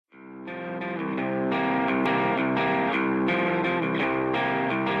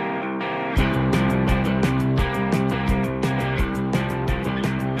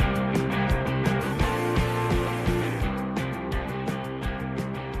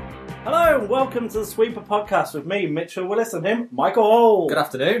Hello and welcome to the Sweeper Podcast with me, Mitchell Willis, and him, Michael Hall. Good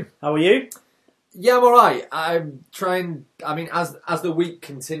afternoon. How are you? Yeah, I'm alright. I'm trying... as the week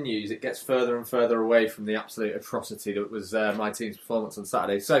continues, it gets further and further away from the absolute atrocity that was my team's performance on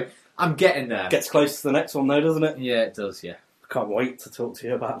Saturday. So, I'm getting there. Gets close to the next one though, doesn't it? Yeah, it does, yeah. Can't wait to talk to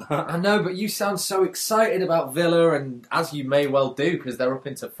you about that. I know, but you sound so excited about Villa, and as you may well do, because they're up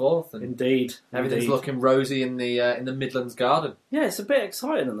into fourth. And Indeed. everything's looking rosy in the Midlands garden. Yeah, it's a bit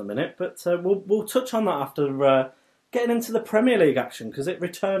exciting at the minute, but we'll touch on that after getting into the Premier League action, because it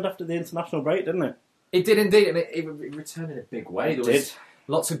returned after the international break, didn't it? It did indeed, and it returned in a big way. It There was did.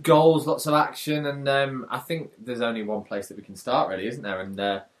 lots of goals, lots of action, and I think there's only one place that we can start, really, isn't there?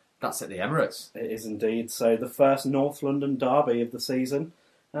 And that's at the Emirates. It is indeed. So the first North London derby of the season.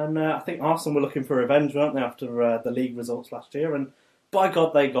 And I think Arsenal were looking for revenge, weren't they, after the league results last year? And by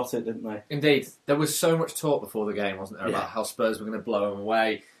God, they got it, didn't they? Indeed. There was so much talk before the game, wasn't there, Yeah. about how Spurs were going to blow them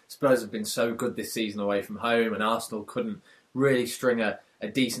away. Spurs have been so good this season away from home, and Arsenal couldn't really string a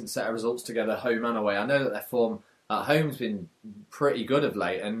decent set of results together, home and away. I know that their form at home's been pretty good of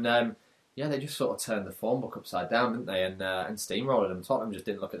late, and they just sort of turned the form book upside down, didn't they, and steamrolled them. Tottenham just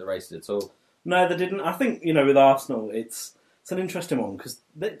didn't look at the races at all. No, they didn't. I think, with Arsenal, it's an interesting one because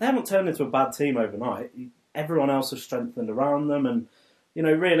they haven't turned into a bad team overnight. Everyone else has strengthened around them, and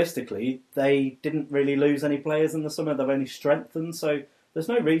realistically, they didn't really lose any players in the summer. They've only strengthened, so there's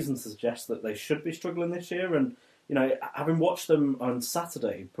no reason to suggest that they should be struggling this year. And having watched them on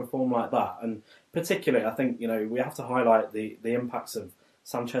Saturday perform like that, and particularly, I think we have to highlight the impacts of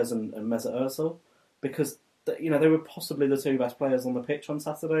Sanchez and Mesut Ozil, because they were possibly the two best players on the pitch on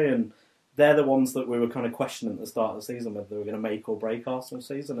Saturday, and they're the ones that we were kind of questioning at the start of the season whether they were going to make or break Arsenal's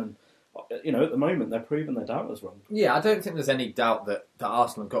season. And at the moment they're proving their doubters wrong. Yeah, I don't think there's any doubt that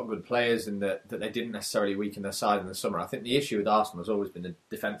Arsenal have got good players and that they didn't necessarily weaken their side in the summer. I think the issue with Arsenal has always been the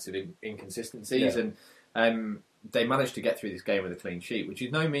defensive inconsistencies, and they managed to get through this game with a clean sheet, which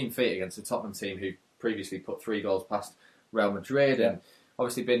is no mean feat against a Tottenham team who previously put 3 goals past Real Madrid and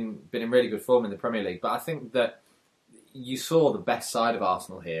obviously been in really good form in the Premier League. But I think that you saw the best side of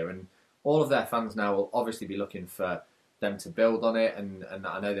Arsenal here, and all of their fans now will obviously be looking for them to build on it, and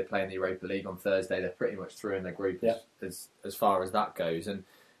I know they're playing the Europa League on Thursday. They're pretty much through in their group as far as that goes, and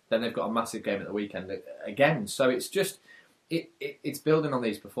then they've got a massive game at the weekend again. So it's just it's building on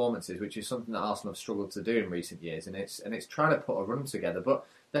these performances, which is something that Arsenal have struggled to do in recent years, and it's trying to put a run together. But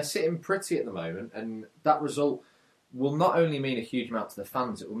they're sitting pretty at the moment, and that result will not only mean a huge amount to the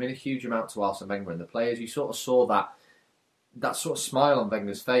fans, it will mean a huge amount to Arsene Wenger and the players. You sort of saw that sort of smile on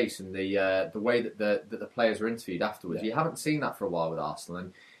Wenger's face and the way that the players were interviewed afterwards. You haven't seen that for a while with Arsenal,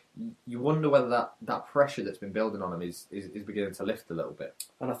 and you wonder whether that pressure that's been building on them is beginning to lift a little bit.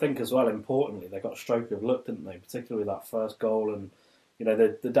 And I think as well, importantly, they got a stroke of luck, didn't they? Particularly that first goal, and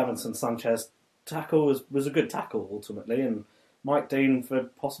the Davinson Sanchez tackle was a good tackle ultimately, and Mike Dean, for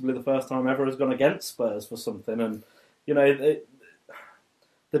possibly the first time ever, has gone against Spurs for something, and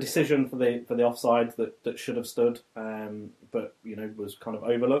the decision for the offside that should have stood, but was kind of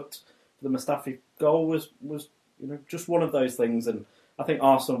overlooked. The Mustafi goal was just one of those things, and I think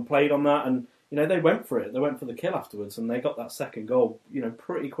Arsenal played on that, and they went for it. They went for the kill afterwards, and they got that second goal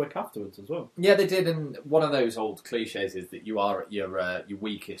pretty quick afterwards as well. Yeah, they did, and one of those old cliches is that you are at your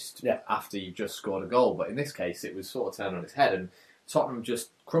weakest after you've just scored a goal, but in this case it was sort of turned on its head, and Tottenham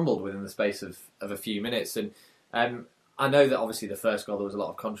just crumbled within the space of a few minutes, and I know that obviously the first goal there was a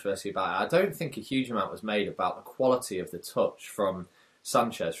lot of controversy about it. I don't think a huge amount was made about the quality of the touch from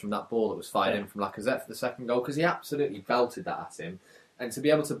Sanchez, from that ball that was fired in from Lacazette for the second goal, because he absolutely belted that at him, and to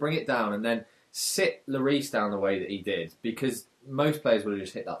be able to bring it down and then sit Lloris down the way that he did, because most players would have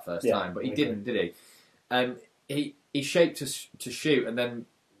just hit that first time, but he didn't, did he? He shaped to shoot, and then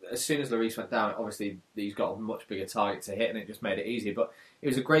as soon as Lloris went down, obviously he's got a much bigger target to hit, and it just made it easier. But it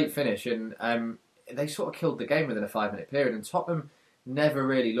was a great finish, and they sort of killed the game within a 5-minute period, and Tottenham never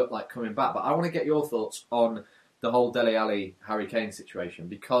really looked like coming back. But I want to get your thoughts on the whole Dele Alli, Harry Kane situation,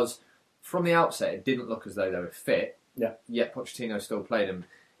 because from the outset it didn't look as though they were fit, yet Pochettino still played them.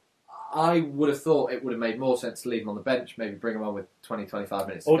 I would have thought it would have made more sense to leave him on the bench, maybe bring him on with 20-25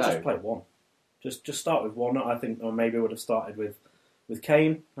 minutes to go. Or just play one. Just start with one. I think maybe would have started with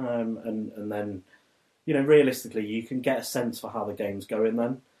Kane, and then, realistically, you can get a sense for how the game's going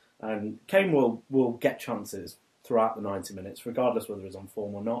then. And Kane will get chances throughout the 90 minutes, regardless whether he's on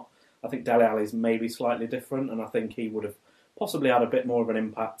form or not. I think Dele Alli's maybe slightly different, and I think he would have possibly had a bit more of an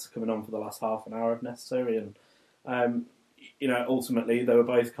impact coming on for the last half an hour if necessary. And ultimately they were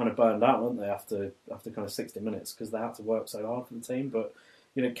both kind of burned out, weren't they, after kind of 60 minutes, because they had to work so hard for the team. But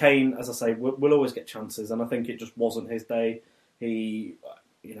Kane, as I say, will always get chances, and I think it just wasn't his day. He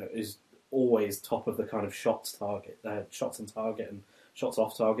is always top of the kind of shots on target and shots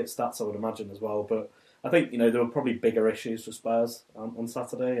off target stats, I would imagine as well. But I think there were probably bigger issues for Spurs on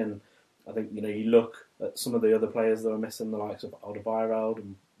Saturday, and I think you look at some of the other players that are missing, the likes of Alderweireld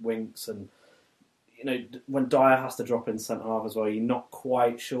and Winks, and when Dyer has to drop in centre half as well, you're not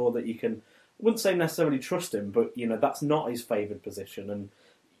quite sure that you can. I wouldn't say necessarily trust him, but that's not his favoured position, and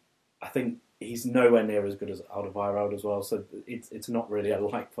I think he's nowhere near as good as Alderweireld as well. So it's not really a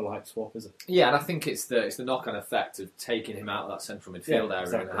like for like swap, is it? Yeah, and I think it's the knock-on effect of taking him out of that central midfield area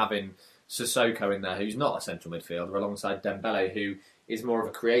exactly. and having Sissoko in there, who's not a central midfielder, alongside Dembele, who is more of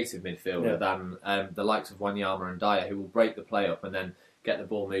a creative midfielder than the likes of Wanyama and Dyer, who will break the play up and then get the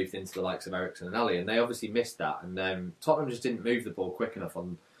ball moved into the likes of Eriksen and Ali. And they obviously missed that, and Tottenham just didn't move the ball quick enough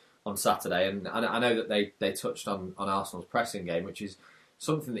on Saturday. And I know that they touched on Arsenal's pressing game, which is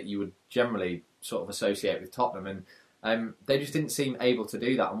something that you would generally sort of associate with Tottenham, and they just didn't seem able to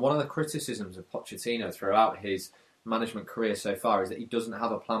do that. And one of the criticisms of Pochettino throughout his management career so far is that he doesn't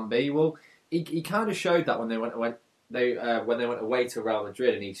have a plan B. Well, he kind of showed that when they went away to Real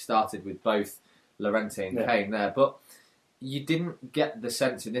Madrid, and he started with both Llorente and Kane there. But you didn't get the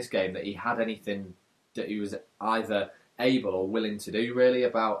sense in this game that he had anything that he was either able or willing to do really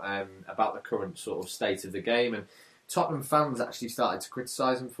about the current sort of state of the game. And Tottenham fans actually started to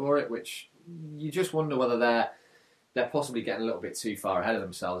criticise him for it, which you just wonder whether they're possibly getting a little bit too far ahead of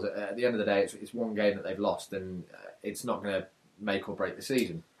themselves. At the end of the day, it's one game that they've lost, and it's not going to make or break the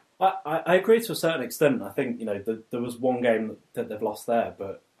season. I agree to a certain extent. I think there was one game that they've lost there,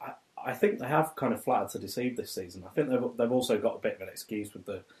 but I think they have kind of flattered to deceive this season. I think they've also got a bit of an excuse with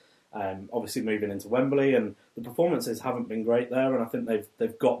the obviously moving into Wembley, and the performances haven't been great there. And I think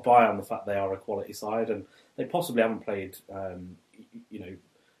they've got by on the fact they are a quality side, and they possibly haven't played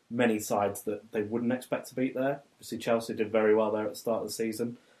many sides that they wouldn't expect to beat there. Obviously, Chelsea did very well there at the start of the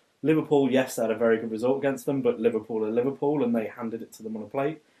season. Liverpool, yes, they had a very good result against them, but Liverpool are Liverpool, and they handed it to them on a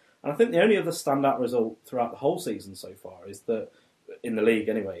plate. And I think the only other standout result throughout the whole season so far is that, in the league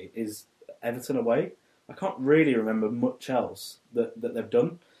anyway, is Everton away. I can't really remember much else that they've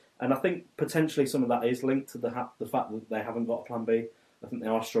done. And I think potentially some of that is linked to the fact that they haven't got a plan B. I think they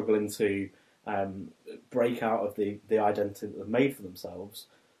are struggling to break out of the identity that they've made for themselves,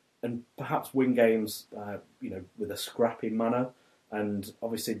 and perhaps win games, with a scrappy manner. And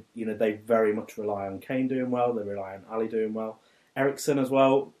obviously, they very much rely on Kane doing well. They rely on Ali doing well. Eriksen as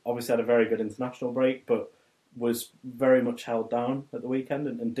well, obviously had a very good international break, but was very much held down at the weekend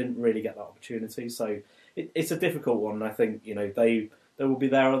and didn't really get that opportunity. So it's a difficult one. I think they will be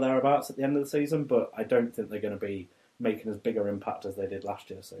there or thereabouts at the end of the season, but I don't think they're going to be making as big an impact as they did last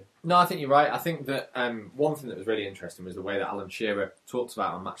year. So no, I think you're right. I think that one thing that was really interesting was the way that Alan Shearer talked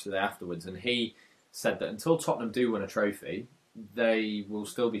about on Match of the Day afterwards, and he said that until Tottenham do win a trophy, they will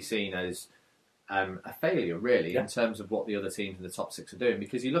still be seen as a failure, really, in terms of what the other teams in the top six are doing.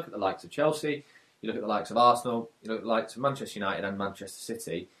 Because you look at the likes of Chelsea, you look at the likes of Arsenal, you look at the likes of Manchester United and Manchester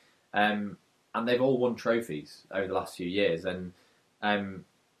City, and they've all won trophies over the last few years, and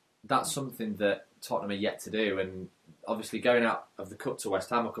that's something that Tottenham are yet to do. And obviously going out of the Cup to West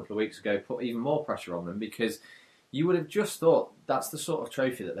Ham a couple of weeks ago put even more pressure on them, because you would have just thought that's the sort of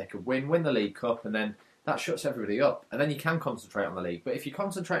trophy that they could win the League Cup, and then that shuts everybody up, and then you can concentrate on the league. But if you're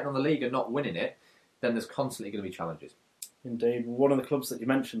concentrating on the league and not winning it, then there's constantly going to be challenges. Indeed. One of the clubs that you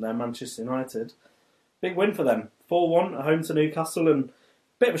mentioned there, Manchester United, big win for them. 4-1 at home to Newcastle, and a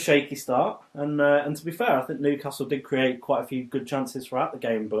bit of a shaky start. And to be fair, I think Newcastle did create quite a few good chances throughout the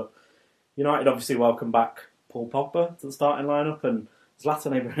game, but United obviously welcomed back Paul Pogba to the starting lineup, and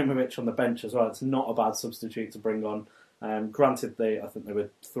Zlatan Ibrahimovic on the bench as well. It's not a bad substitute to bring on. Granted, I think they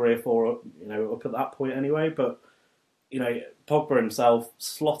were 3 or 4 up at that point anyway, but Pogba himself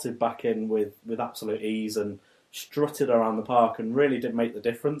slotted back in with absolute ease and strutted around the park and really did make the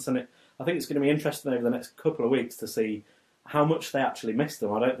difference. And I think it's going to be interesting over the next couple of weeks to see how much they actually missed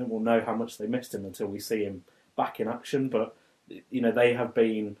him. I don't think we'll know how much they missed him until we see him back in action, but they have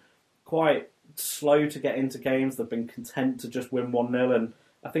been quite slow to get into games. They've been content to just win 1-0, and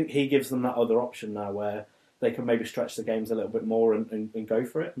I think he gives them that other option now where they can maybe stretch the games a little bit more and go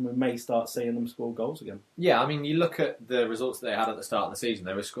for it, and we may start seeing them score goals again. Yeah, I mean, you look at the results they had at the start of the season,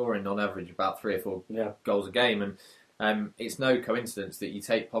 they were scoring on average about 3 or 4 goals a game, and it's no coincidence that you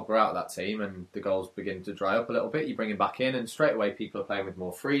take Pogba out of that team and the goals begin to dry up a little bit, you bring him back in, and straight away people are playing with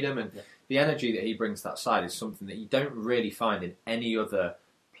more freedom, and the energy that he brings to that side is something that you don't really find in any other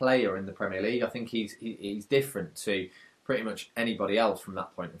player in the Premier League. I think he's different to pretty much anybody else from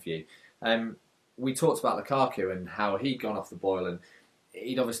that point of view. We talked about Lukaku and how he'd gone off the boil, and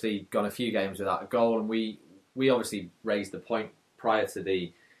he'd obviously gone a few games without a goal, and we obviously raised the point prior to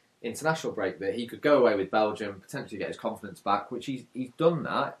the international break that he could go away with Belgium, potentially get his confidence back, which he's done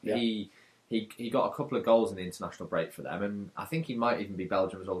that. Yeah. He got a couple of goals in the international break for them, and I think he might even be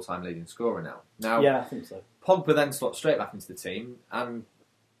Belgium's all-time leading scorer now. Yeah, I think so. Pogba then slots straight back into the team, and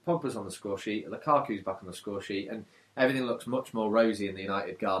Pogba's on the score sheet, Lukaku's back on the score sheet, and everything looks much more rosy in the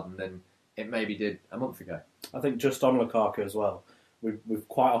United garden than it maybe did a month ago. I think just on Lukaku as well, we've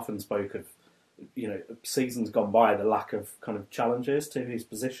quite often spoke of, seasons gone by, the lack of kind of challenges to his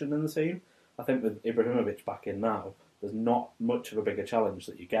position in the team. I think with Ibrahimovic back in now, there's not much of a bigger challenge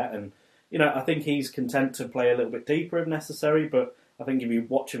that you get, and I think he's content to play a little bit deeper if necessary, but I think if you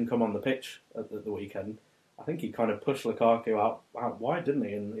watch him come on the pitch at the weekend, I think he kind of pushed Lukaku out wide, didn't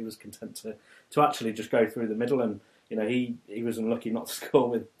he? And he was content to actually just go through the middle, and he was unlucky not to score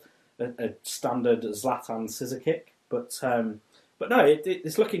with a standard Zlatan scissor kick, but no,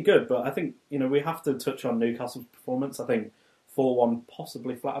 it's looking good. But I think we have to touch on Newcastle's performance. I think 4-1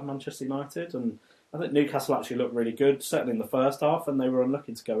 possibly flattered Manchester United, and I think Newcastle actually looked really good, certainly in the first half, and they were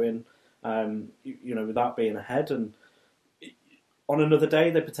unlucky to go in, without being ahead. And on another day,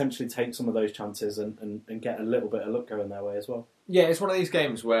 they potentially take some of those chances and get a little bit of luck going their way as well. Yeah, it's one of these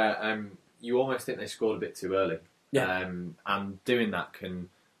games where you almost think they scored a bit too early. Yeah. And doing that can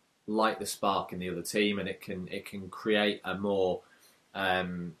light the spark in the other team, and it can create a more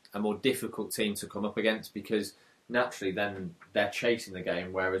difficult team to come up against, because naturally then they're chasing the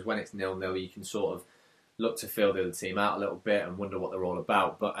game, whereas when it's 0-0 you can sort of look to feel the other team out a little bit and wonder what they're all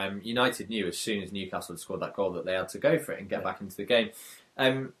about. But United knew as soon as Newcastle had scored that goal that they had to go for it and get back into the game.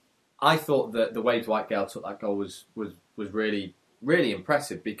 I thought that the way Dwight Gale took that goal was really, really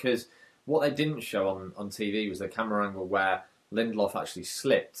impressive, because what they didn't show on TV was the camera angle where Lindelof actually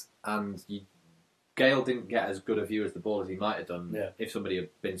slipped, and Gale didn't get as good a view as the ball as he might have done if somebody had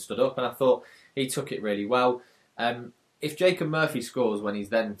been stood up, and I thought he took it really well. If Jacob Murphy scores when he's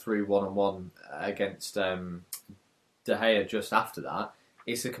then through 1-on-1 against De Gea just after that,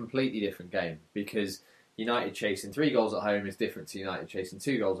 it's a completely different game, because United chasing 3 goals at home is different to United chasing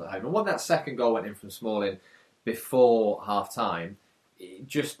 2 goals at home. And when that second goal went in from Smalling before half-time,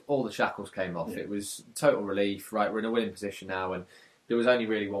 just all the shackles came off. It was total relief. Right, we're in a winning position now, and there was only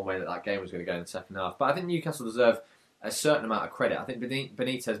really one way that game was going to go in the second half. But I think Newcastle deserve a certain amount of credit. I think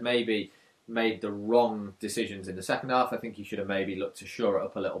Benitez maybe made the wrong decisions in the second half. I think he should have maybe looked to shore it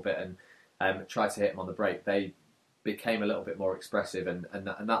up a little bit and try to hit him on the break. They became a little bit more expressive, and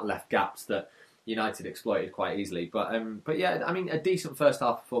that left gaps that United exploited quite easily. But yeah, I mean, a decent first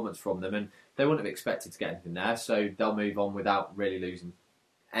half performance from them, and they wouldn't have expected to get anything there, so they'll move on without really losing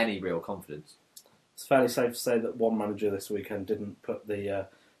any real confidence. It's fairly safe to say that one manager this weekend didn't put the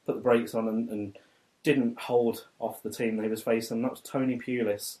brakes on and didn't hold off the team that he was facing. That was Tony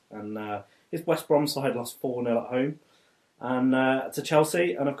Pulis, and his West Brom side lost 4-0 at home and to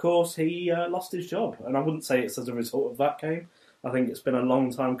Chelsea, and of course he lost his job. And I wouldn't say it's as a result of that game. I think it's been a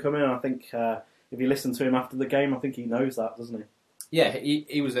long time coming. I think if you listen to him after the game, I think he knows that, doesn't he? Yeah,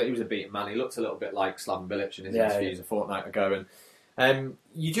 he was a beaten man. He looked a little bit like Slaven Bilic in his interviews a fortnight ago, and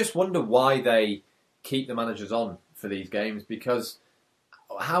you just wonder why they keep the managers on for these games, because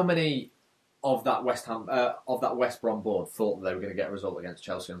how many of that West Brom board thought that they were going to get a result against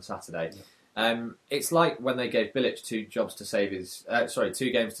Chelsea on Saturday? Yeah. It's like when they gave Bilic 2 games to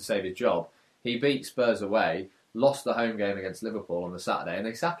save his job. He beat Spurs away, lost the home game against Liverpool on the Saturday, and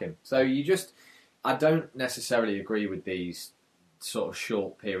they sack him. So I don't necessarily agree with these sort of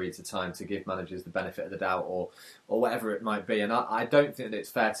short periods of time to give managers the benefit of the doubt or whatever it might be. And I don't think that it's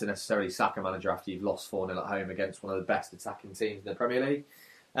fair to necessarily sack a manager after you've lost 4-0 at home against one of the best attacking teams in the Premier League.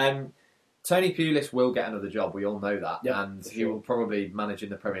 Tony Pulis will get another job, we all know that, and he will probably manage in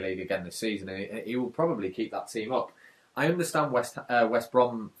the Premier League again this season, and he will probably keep that team up. I understand West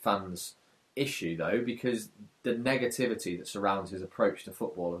Brom fans' issue, though, because the negativity that surrounds his approach to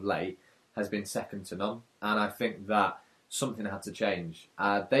football of late has been second to none, and I think that something had to change.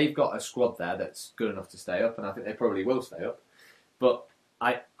 They've got a squad there that's good enough to stay up, and I think they probably will stay up, but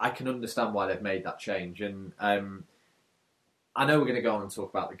I can understand why they've made that change, and I know we're going to go on and talk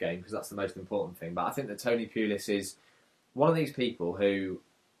about the game because that's the most important thing, but I think that Tony Pulis is one of these people who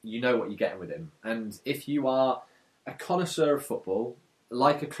you know what you're getting with him. And if you are a connoisseur of football,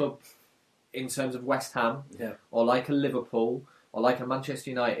 like a club in terms of West Ham, or like a Liverpool, or like a Manchester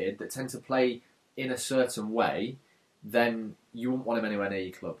United that tend to play in a certain way, then you wouldn't want him anywhere near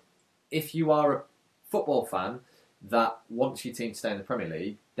your club. If you are a football fan that wants your team to stay in the Premier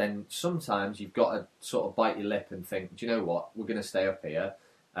League, then sometimes you've got to sort of bite your lip and think, do you know what, we're going to stay up here,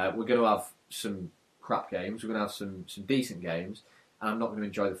 we're going to have some crap games, we're going to have some decent games, and I'm not going to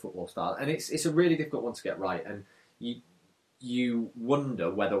enjoy the football style. And it's a really difficult one to get right, and you wonder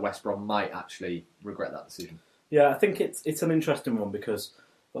whether West Brom might actually regret that decision. Yeah, I think it's an interesting one because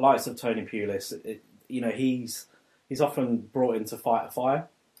the likes of Tony Pulis, he's often brought in to fight a fire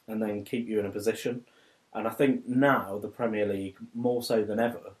and then keep you in a position. And I think now the Premier League, more so than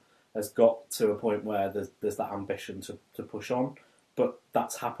ever, has got to a point where there's that ambition to push on. But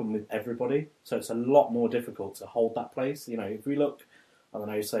that's happened with everybody. So it's a lot more difficult to hold that place. If we look, I don't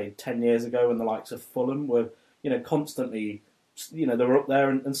know, say 10 years ago when the likes of Fulham were, constantly, they were up there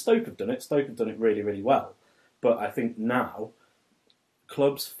and Stoke have done it. Stoke have done it really, really well. But I think now,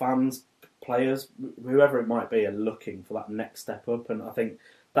 clubs, fans, players, whoever it might be, are looking for that next step up. And I think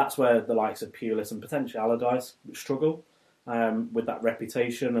that's where the likes of Pulis and potentially Allardyce struggle with that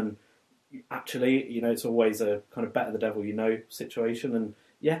reputation. And actually, it's always a kind of better the devil you know situation. And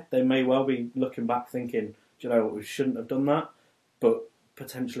yeah, they may well be looking back thinking, do you know what, we shouldn't have done that. But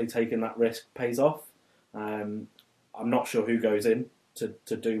potentially taking that risk pays off. I'm not sure who goes in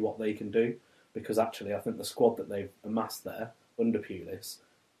to do what they can do. Because actually, I think the squad that they've amassed there under Pulis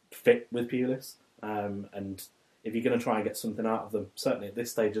fit with Pulis. And if you're going to try and get something out of them, certainly at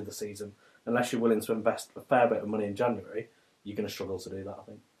this stage of the season, unless you're willing to invest a fair bit of money in January, you're going to struggle to do that, I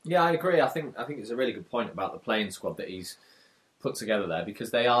think. Yeah, I agree. I think it's a really good point about the playing squad that he's put together there,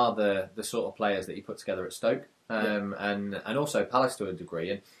 because they are the sort of players that he put together at Stoke and also Palace to a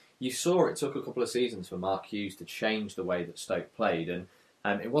degree. And you saw it took a couple of seasons for Mark Hughes to change the way that Stoke played. And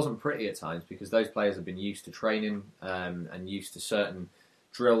it wasn't pretty at times because those players have been used to training and used to certain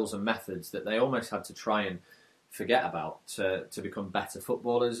drills and methods that they almost had to try and forget about to become better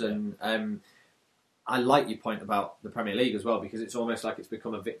footballers. And I like your point about the Premier League as well, because it's almost like it's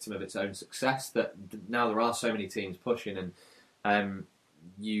become a victim of its own success, that now there are so many teams pushing, and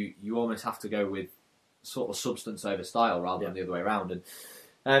you almost have to go with sort of substance over style rather than the other way around.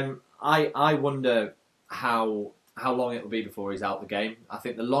 And I wonder how long it will be before he's out the game. I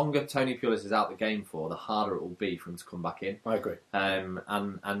think the longer Tony Pulis is out the game for, the harder it will be for him to come back in. I agree.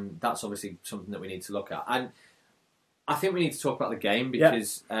 And that's obviously something that we need to look at. And I think we need to talk about the game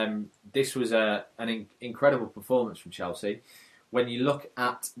because this was an incredible performance from Chelsea. When you look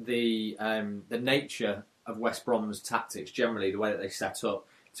at the nature of West Brom's tactics, generally the way that they set up,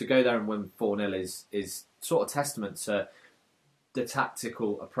 to go there and win 4-0 is sort of testament to the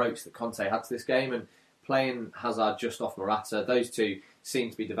tactical approach that Conte had to this game. And playing Hazard just off Morata, those two seem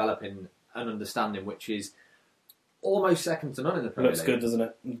to be developing an understanding which is almost second to none in the Premier League. Looks good, doesn't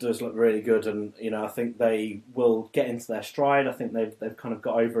it? It does look really good, and I think they will get into their stride. I think they've kind of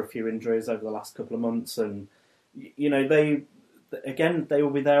got over a few injuries over the last couple of months, and they will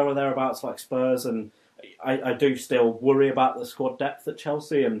be there or thereabouts like Spurs. And I do still worry about the squad depth at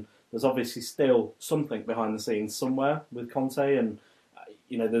Chelsea, and there's obviously still something behind the scenes somewhere with Conte, and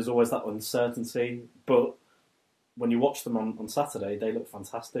there's always that uncertainty. But when you watch them on Saturday, they look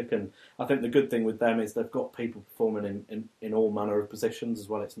fantastic. And I think the good thing with them is they've got people performing in all manner of positions as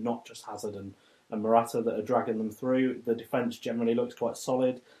well. It's not just Hazard and Morata that are dragging them through. The defence generally looks quite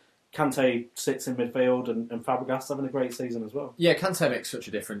solid. Kante sits in midfield, and Fabregas having a great season as well. Yeah, Kante makes such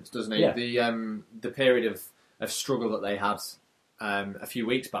a difference, doesn't he? Yeah. The period of struggle that they had a few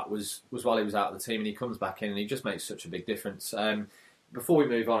weeks back was while he was out of the team, and he comes back in and he just makes such a big difference. Before we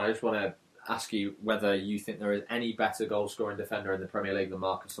move on, I just want to ask you whether you think there is any better goal-scoring defender in the Premier League than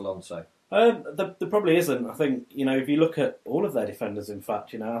Marcus Alonso. There probably isn't. I think, if you look at all of their defenders, in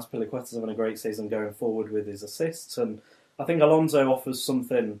fact, Azpilicueta's having a great season going forward with his assists, and I think Alonso offers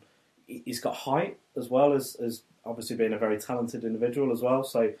something. He's got height as well as obviously being a very talented individual as well.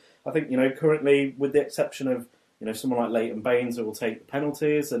 So I think, currently, with the exception of, someone like Leighton Baines who will take the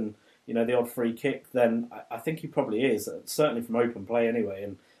penalties and, the odd free kick, then I think he probably is, certainly from open play anyway,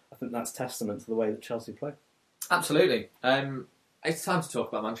 and I think that's testament to the way that Chelsea play. Absolutely. It's time to talk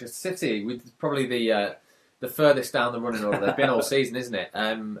about Manchester City. We're probably the furthest down the running order they've been all season, isn't it?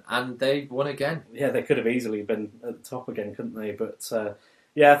 And they won again. Yeah, they could have easily been at the top again, couldn't they? But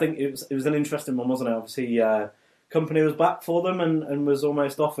I think it was an interesting one, wasn't it? Obviously, Company was back for them and was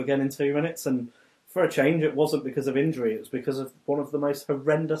almost off again in 2 minutes. And for a change, it wasn't because of injury. It was because of one of the most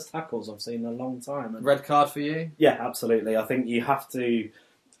horrendous tackles I've seen in a long time. And red card for you? Yeah, absolutely. I think you have to.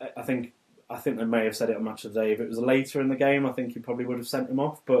 I think they may have said it on Match of the Day. If it was later in the game, I think you probably would have sent him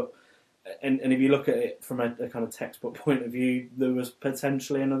off. But and if you look at it from a kind of textbook point of view, there was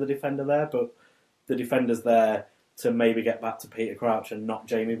potentially another defender there, but the defender's there to maybe get back to Peter Crouch and not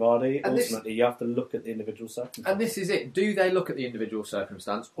Jamie Vardy. And ultimately, you have to look at the individual circumstance. And this is it. Do they look at the individual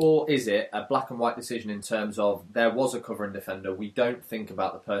circumstance, or is it a black and white decision in terms of there was a covering defender, we don't think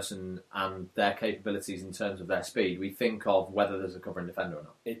about the person and their capabilities in terms of their speed, we think of whether there's a covering defender or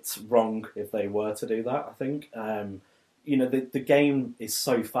not? It's wrong if they were to do that, I think. the game is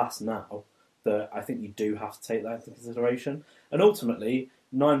so fast now that I think you do have to take that into consideration. And ultimately,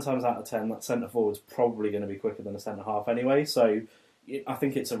 9 times out of 10, that centre forward's probably going to be quicker than a centre half anyway. So I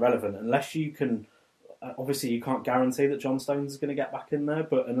think it's irrelevant unless you can. Obviously, you can't guarantee that John Stones is going to get back in there,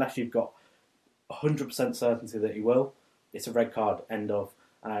 but unless you've got 100% certainty that he will, it's a red card. End of.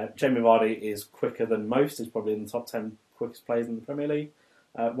 Jamie Vardy is quicker than most. He's probably in the top 10 quickest players in the Premier League,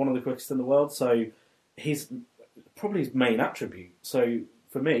 one of the quickest in the world. So he's probably his main attribute. So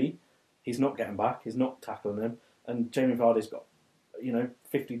for me, he's not getting back. He's not tackling him, and Jamie Vardy's got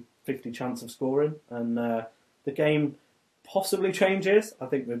 50 chance of scoring, and the game possibly changes. I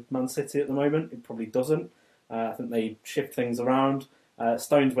think with Man City at the moment, it probably doesn't. I think they shift things around.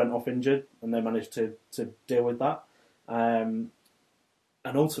 Stones went off injured, and they managed to deal with that. And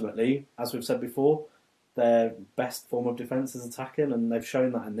ultimately, as we've said before, their best form of defence is attacking, and they've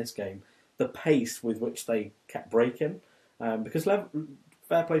shown that in this game. The pace with which they kept breaking, because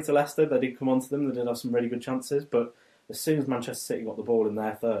fair play to Leicester, they did come onto them. They did have some really good chances, but as soon as Manchester City got the ball in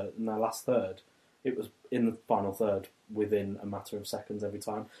their last third, it was in the final third within a matter of seconds every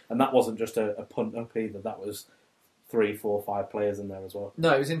time. And that wasn't just a punt up either. That was 3, 4, 5 players in there as well.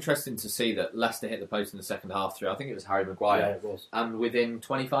 No, it was interesting to see that Leicester hit the post in the second half through, I think it was Harry Maguire. Yeah, it was. And within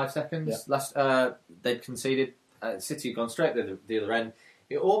 25 seconds, they'd conceded. City had gone straight to the other end.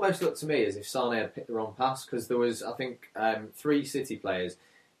 It almost looked to me as if Sane had picked the wrong pass, because there was, I think, 3 City players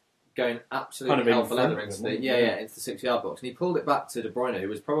going absolutely hell for leather into the 6-yard box. And he pulled it back to De Bruyne, who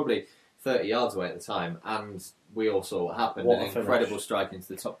was probably 30 yards away at the time, and we all saw what happened. An incredible strike into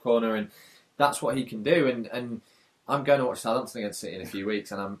the top corner, and that's what he can do. And I'm going to watch Southampton against City in a few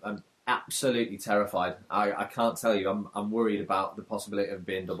weeks, and I'm absolutely terrified. I can't tell you. I'm worried about the possibility of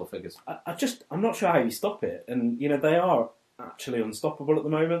being double figures. I'm not sure how you stop it. And they are actually unstoppable at the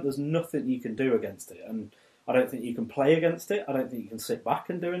moment. There's nothing you can do against it, and I don't think you can play against it. I don't think you can sit back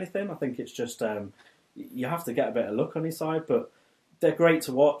and do anything. I think it's just you have to get a bit of luck on your side, but they're great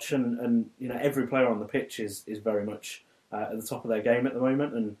to watch, and every player on the pitch is very much at the top of their game at the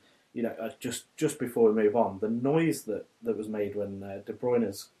moment. And just before we move on, the noise that was made when De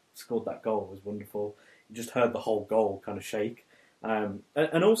Bruyne scored that goal was wonderful. You just heard the whole goal kind of shake. And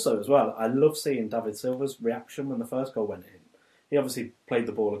also as well, I love seeing David Silva's reaction when the first goal went in. He obviously played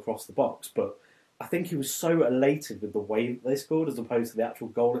the ball across the box, but I think he was so elated with the way that they scored as opposed to the actual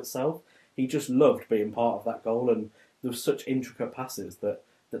goal itself. He just loved being part of that goal, and there was such intricate passes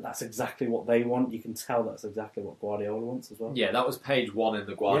that's exactly what they want. You can tell that's exactly what Guardiola wants as well. Yeah, that was page 1 in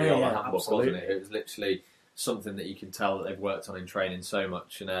the Guardiola handbook, wasn't it? It was literally something that you can tell that they've worked on in training so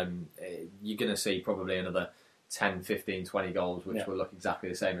much, and you're going to see probably another 10, 15, 20 goals, which will look exactly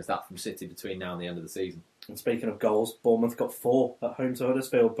the same as that from City between now and the end of the season. And speaking of goals, Bournemouth got 4 at home to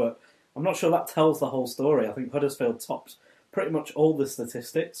Huddersfield, but I'm not sure that tells the whole story. I think Huddersfield topped pretty much all the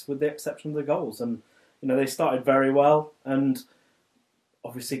statistics with the exception of the goals, and they started very well, and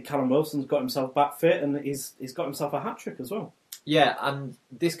obviously Callum Wilson's got himself back fit, and he's got himself a hat-trick as well. Yeah, and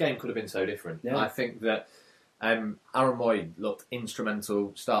this game could have been so different. Yeah. I think that Aaron Moyes looked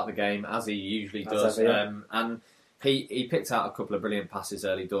instrumental start of the game, as he usually does. Ever, yeah. And he picked out a couple of brilliant passes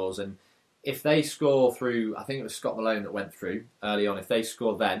early doors. And if they score through, I think it was Scott Malone that went through early on, if they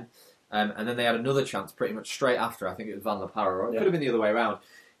score then, and then they had another chance pretty much straight after, I think it was Van La Parra, or it could have been the other way around.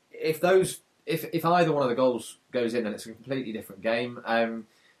 If either one of the goals goes in, then it's a completely different game.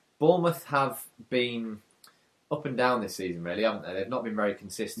 Bournemouth have been up and down this season, really, haven't they? They've not been very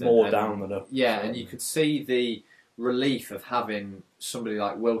consistent. More down than up. Yeah, and you could see the relief of having somebody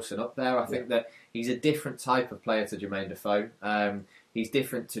like Wilson up there. I think that he's a different type of player to Jermaine Defoe. He's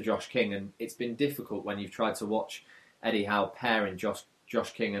different to Josh King, and it's been difficult when you've tried to watch Eddie Howe pairing Josh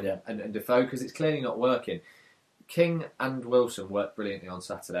King and Defoe, because it's clearly not working. King and Wilson worked brilliantly on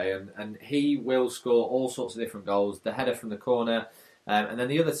Saturday, and he will score all sorts of different goals. The header from the corner, and then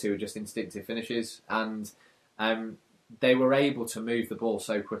the other two are just instinctive finishes, and they were able to move the ball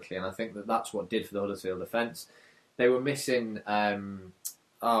so quickly, and I think that's what did for the Huddersfield defence. They were missing...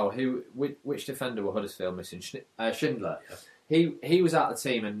 which defender were Huddersfield missing? Schindler. Yeah. He was out of the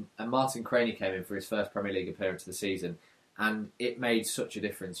team, and Martin Craney came in for his first Premier League appearance of the season, and it made such a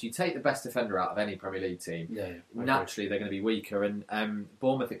difference. You take the best defender out of any Premier League team, naturally they're going to be weaker, and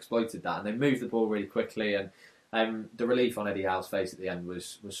Bournemouth exploited that, and they moved the ball really quickly, and the relief on Eddie Howe's face at the end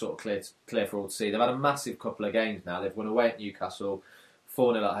was sort of clear for all to see. They've had a massive couple of games now. They've won away at Newcastle,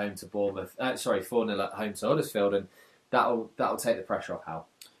 4-0 at home to 4-0 at home to Huddersfield, and that'll take the pressure off Howe.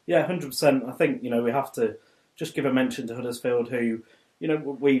 Yeah, 100%. I think we have to just give a mention to Huddersfield, who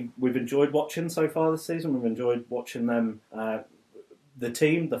we've enjoyed watching so far this season. We've enjoyed watching them, the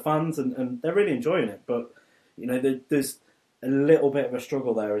team, the fans, and they're really enjoying it. But there's a little bit of a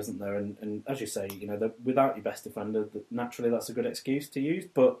struggle there, isn't there? And as you say, without your best defender, naturally that's a good excuse to use.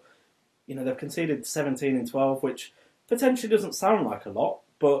 But they've conceded 17 in 12, which potentially doesn't sound like a lot,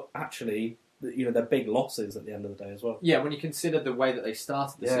 but actually, they're big losses at the end of the day as well. Yeah, when you consider the way that they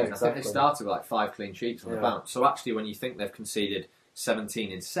started the season, exactly. I think they started with 5 clean sheets on the bounce. So actually, when you think they've conceded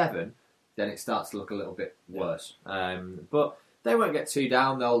 17 in 7, then it starts to look a little bit worse. But they won't get too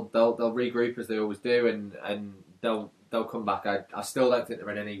down. They'll regroup as they always do, and they'll come back. I still don't think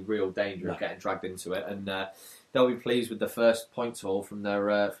they're in any real danger of getting dragged into it, and they'll be pleased with the first points haul from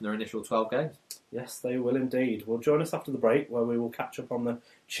their initial 12 games. Yes, they will indeed. Well, join us after the break, where we will catch up on the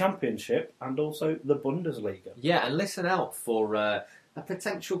Championship and also the Bundesliga. Yeah, and listen out for a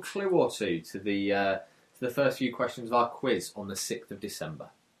potential clue or two to the first few questions of our quiz on the 6th of December.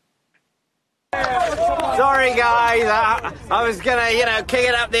 Sorry, guys. I was gonna, kick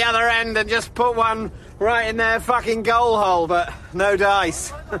it up the other end and just put one right in their fucking goal hole, but no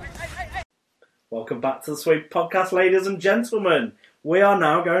dice. Welcome back to the Sweep Podcast, ladies and gentlemen. We are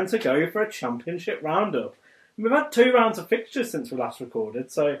now going to go for a Championship roundup. We've had 2 rounds of fixtures since we last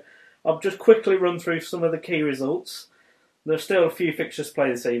recorded, so I'll just quickly run through some of the key results. There's still a few fixtures to play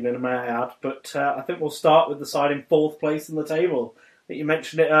this evening, may I add, but I think we'll start with the side in 4th place in the table. I think you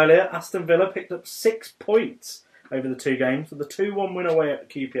mentioned it earlier. Aston Villa picked up 6 points over the 2 games with a 2-1 win away at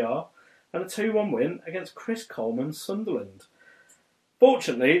QPR and a 2-1 win against Chris Coleman's Sunderland.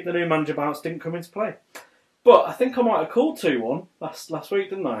 Fortunately, the new manager bounce didn't come into play. But I think I might have called 2-1 last week,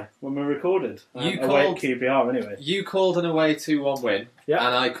 didn't I, when we recorded? Away at QPR, anyway. You called an away 2-1 win, and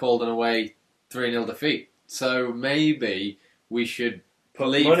I called an away 3-0 defeat. So maybe we should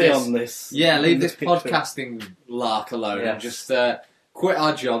leave money on this. Yeah, leave this podcasting lark alone and just quit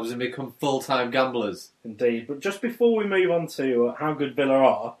our jobs and become full-time gamblers. Indeed. But just before we move on to how good Villa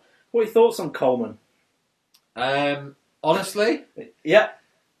are, what are your thoughts on Coleman? Honestly? Yeah.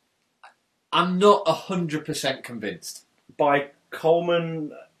 I'm not 100% convinced. By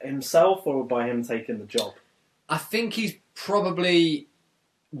Coleman himself or by him taking the job? I think he's probably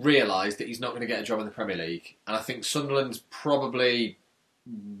realised that he's not going to get a job in the Premier League. And I think Sunderland's probably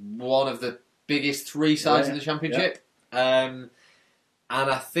one of the biggest 3 sides in the Championship. Yeah. And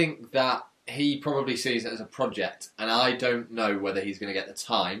I think that he probably sees it as a project. And I don't know whether he's going to get the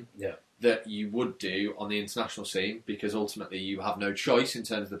time that you would do on the international scene, because ultimately you have no choice in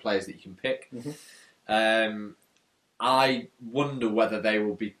terms of the players that you can pick. Mm-hmm. I wonder whether they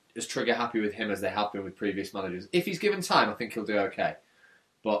will be as trigger happy with him as they have been with previous managers. If he's given time, I think he'll do okay.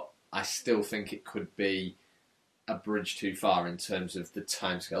 But I still think it could be a bridge too far in terms of the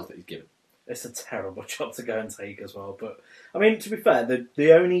timescales that he's given. It's a terrible job to go and take as well. But, I mean, to be fair,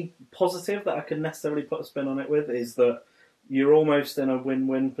 the only positive that I can necessarily put a spin on it with is that you're almost in a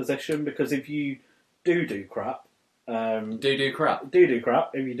win-win position, because if you do crap... if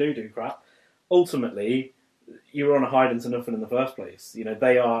you do crap, ultimately, you're on a hide into nothing in the first place.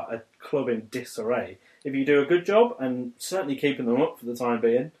 They are a club in disarray. If you do a good job, and certainly keeping them up for the time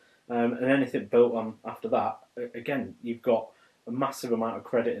being, and anything built on after that, again, you've got a massive amount of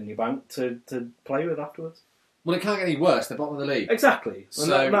credit in your bank to play with afterwards. Well, it can't get any worse. They're bottom of the league. Exactly.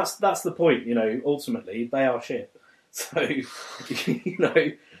 So, and that's the point. Ultimately, they are shit. So,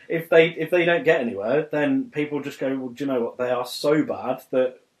 if they don't get anywhere, then people just go, well, do you know what? They are so bad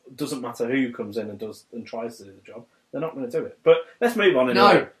that it doesn't matter who comes in and tries to do the job. They're not going to do it. But let's move on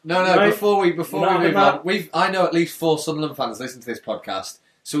anyway. No. Before we move on, I know at least 4 Sunderland fans listen to this podcast,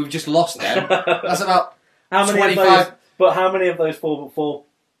 so we've just lost them. That's about 25. But how many of those four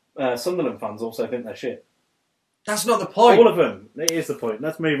Sunderland fans also think they're shit? That's not the point. All of them. It is the point.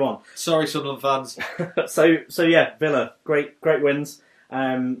 Let's move on. Sorry, Sunderland fans. So yeah, Villa, great wins.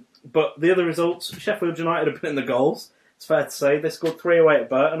 But the other results, Sheffield United have been in the goals. It's fair to say they scored 3 away at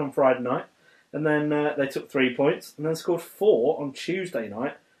Burton on Friday night, and then they took 3 points, and then scored 4 on Tuesday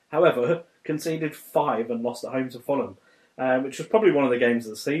night. However, conceded 5 and lost at home to Fulham, which was probably one of the games of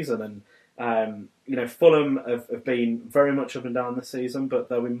the season. And Fulham have been very much up and down this season, but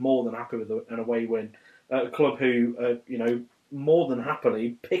they'll be more than happy with an away win. A club who, more than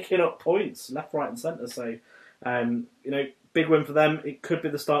happily picking up points left, right and centre. So, big win for them. It could be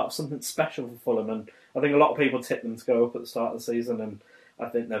the start of something special for Fulham. And I think a lot of people tipped them to go up at the start of the season. And I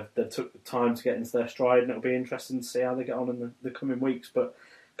think they've took the time to get into their stride. And it'll be interesting to see how they get on in the coming weeks. But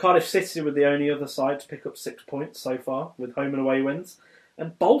Cardiff City were the only other side to pick up 6 points so far with home and away wins.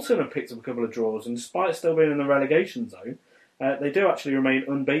 And Bolton have picked up a couple of draws. And despite still being in the relegation zone, they do actually remain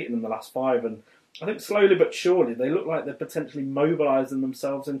unbeaten in the last 5. And I think slowly but surely they look like they're potentially mobilising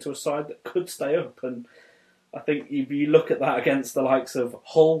themselves into a side that could stay up. And I think if you look at that against the likes of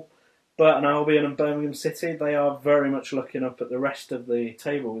Hull, Burton Albion and Birmingham City, they are very much looking up at the rest of the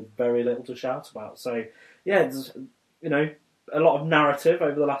table with very little to shout about. So, yeah, there's, a lot of narrative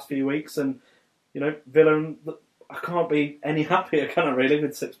over the last few weeks, and, Villa, I can't be any happier, can I really,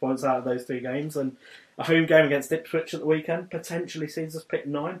 with 6 points out of those 2 games, and a home game against Ipswich at the weekend potentially sees us pick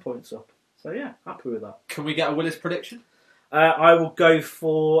 9 points up. So, yeah, happy with that. Can we get a Willis prediction? I will go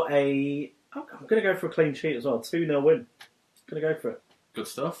for I'm going to go for a clean sheet as well. 2-0 win. Going to go for it. Good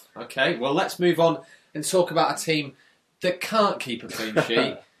stuff. Okay, well, let's move on and talk about a team that can't keep a clean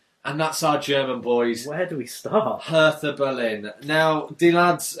sheet, and that's our German boys. Where do we start? Hertha Berlin. Now, the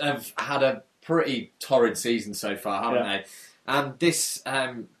lads have had a pretty torrid season so far, haven't they? And this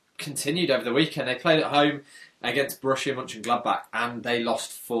continued over the weekend. They played at home against Borussia Mönchengladbach, and they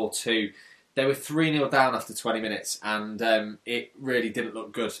lost 4-2. They were 3-0 down after 20 minutes, and it really didn't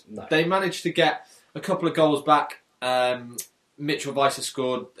look good. No. They managed to get a couple of goals back. Mitchell Weiser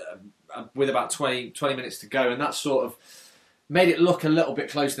scored with about 20 minutes to go, and that sort of made it look a little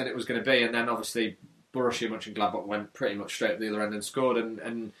bit closer than it was going to be. And then, obviously, Borussia Mönchengladbach went pretty much straight at the other end and scored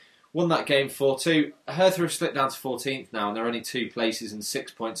and won that game 4-2. Hertha have slipped down to 14th now, and they're only 2 places and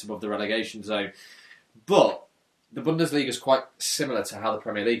 6 points above the relegation zone. But the Bundesliga is quite similar to how the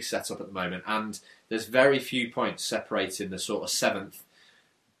Premier League's set up at the moment, and there's very few points separating the sort of 7th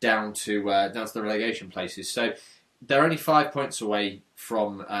down to the relegation places. So they're only 5 points away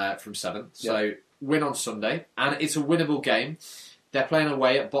from 7th. So win on Sunday, and it's a winnable game. They're playing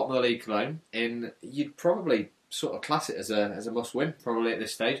away at bottom of the league Cologne. You'd probably sort of class it as a must-win, probably at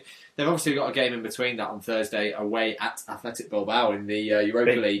this stage. They've obviously got a game in between that on Thursday away at Athletic Bilbao in the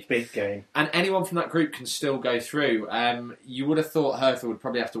Europa League. Big game. And anyone from that group can still go through. You would have thought Hertha would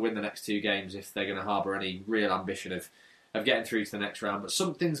probably have to win the next 2 games if they're going to harbour any real ambition of getting through to the next round. But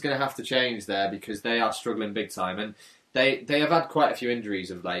something's going to have to change there because they are struggling big time. And they have had quite a few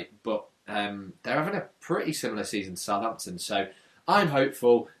injuries of late, but they're having a pretty similar season to Southampton. So I'm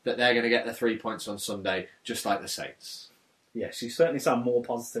hopeful that they're going to get the 3 points on Sunday, just like the Saints. Yes, you certainly sound more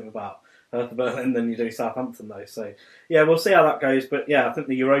positive about Hertha Berlin than you do Southampton, though. So, yeah, we'll see how that goes. But, yeah, I think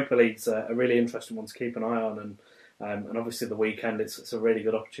the Europa League's a really interesting one to keep an eye on. And obviously the weekend, it's a really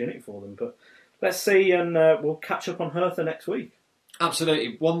good opportunity for them. But let's see, and we'll catch up on Hertha next week.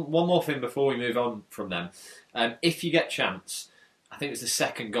 Absolutely. One more thing before we move on from them. If you get chance, I think it's the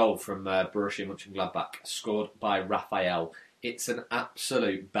second goal from Borussia Mönchengladbach, scored by Raphael. It's an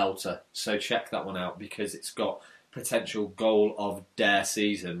absolute belter, so check that one out because it's got potential goal of their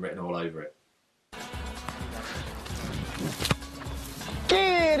season written all over it.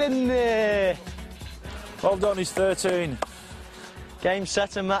 Get in there! Well done, he's 13. Game,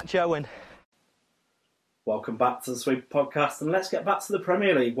 set and match, Owen. Welcome back to the Sweep Podcast, and let's get back to the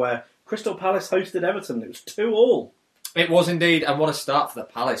Premier League where Crystal Palace hosted Everton. It was 2-2. It was indeed, and what a start for the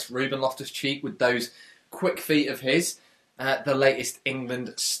Palace. Ruben Loftus-Cheek with those quick feet of his. The latest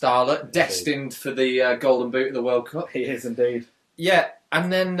England starlet, destined for the Golden Boot of the World Cup. He is indeed. Yeah,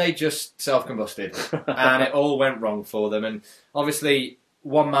 and then they just self-combusted, and it all went wrong for them. And obviously,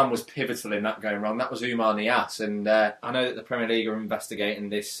 one man was pivotal in that going wrong. That was Oumar Niasse, and I know that the Premier League are investigating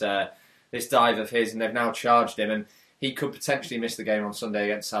this dive of his, and they've now charged him, and he could potentially miss the game on Sunday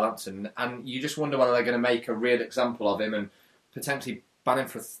against Southampton. And you just wonder whether they're going to make a real example of him and potentially ban him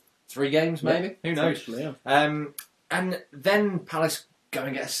for 3 games, maybe? Yeah, who knows? Yeah. And then Palace go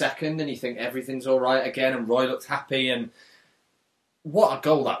and get a second, and you think everything's all right again, and Roy looked happy, and what a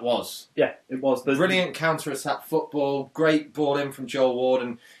goal that was. Yeah, it was. Brilliant counter-attack football, great ball in from Joel Ward,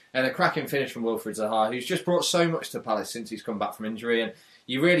 and a cracking finish from Wilfried Zaha, who's just brought so much to Palace since he's come back from injury, and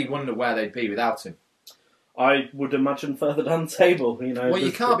you really wonder where they'd be without him. I would imagine further down the table. Well,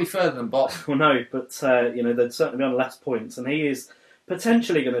 you can't be further than bottom. Well, no, but they'd certainly be on less points, and he is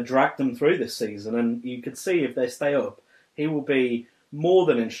potentially going to drag them through this season, and you could see if they stay up, he will be more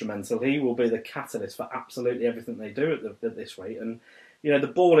than instrumental. He will be the catalyst for absolutely everything they do at this rate. And the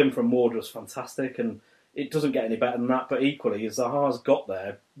ball in from Ward was fantastic, and it doesn't get any better than that. But equally, Zaha's got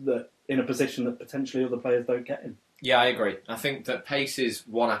there that in a position that potentially other players don't get in. Yeah, I agree. I think that pace is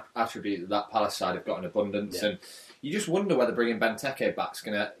one attribute that Palace side have got in abundance, and you just wonder whether bringing Benteke back is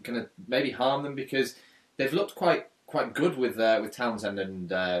going to maybe harm them because they've looked quite good with Townsend and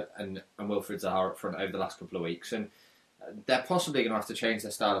Wilfried Zaha up front over the last couple of weeks, and they're possibly going to have to change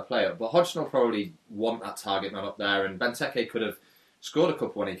their style of play up. But Hodgson will probably want that target man up there, and Benteke could have scored a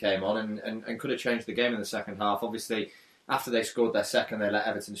couple when he came on and could have changed the game in the second half. Obviously, after they scored their second, they let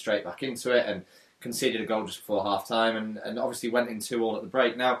Everton straight back into it and conceded a goal just before half-time and obviously went in 2-2 at the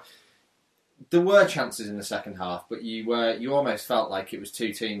break. Now, there were chances in the second half, but you almost felt like it was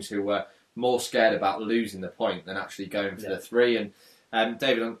two teams who were more scared about losing the point than actually going for the 3. And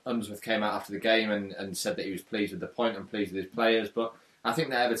David Unsworth came out after the game and said that he was pleased with the point and pleased with his players, but I think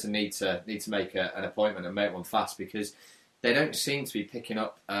that Everton need to make an appointment and make one fast, because they don't seem to be picking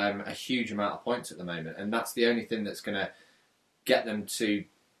up a huge amount of points at the moment, and that's the only thing that's going to get them to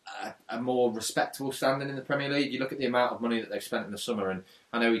a more respectable standing in the Premier League. You look at the amount of money that they've spent in the summer, and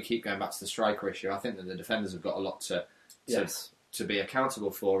I know we keep going back to the striker issue. I think that the defenders have got a lot to be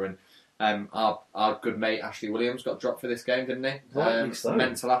accountable for, and our good mate Ashley Williams got dropped for this game, didn't he?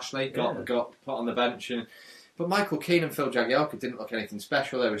 Mental Ashley got put on the bench, but Michael Keane and Phil Jagielka didn't look anything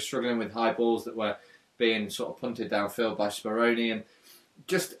special. They were struggling with high balls that were being sort of punted downfield by Speroni, and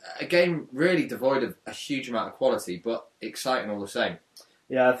just a game really devoid of a huge amount of quality, but exciting all the same.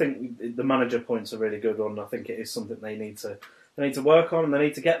 Yeah, I think the manager point's a really good one. I think it is something they need to work on, and they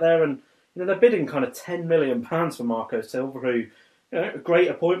need to get there. And they're bidding kind of £10 million for Marco Silva, who, a great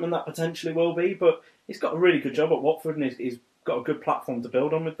appointment that potentially will be, but he's got a really good job at Watford, and he's got a good platform to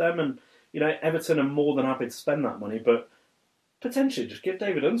build on with them. And Everton are more than happy to spend that money, but potentially just give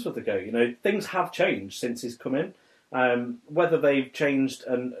David Unsworth a go. Things have changed since he's come in. Whether they've changed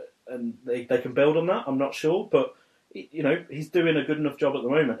and they can build on that, I'm not sure, but he's doing a good enough job at the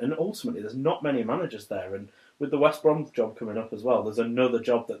moment, and ultimately there's not many managers there, and with the West Brom job coming up as well, there's another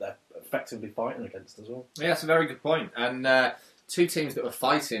job that they're effectively fighting against as well. Yeah, that's a very good point. And two teams that were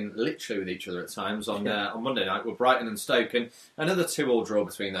fighting literally with each other at times on Monday night were Brighton and Stoke, and another 2-2 draw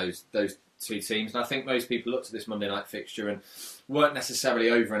between those two teams. And I think most people looked at this Monday night fixture and weren't necessarily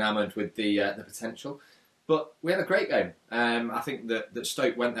over enamoured with the potential. But we had a great game. I think that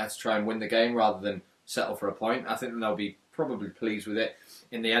Stoke went there to try and win the game rather than settle for a point. I think they'll be probably pleased with it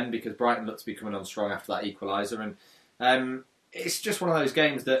in the end, because Brighton looked to be coming on strong after that equaliser. And it's just one of those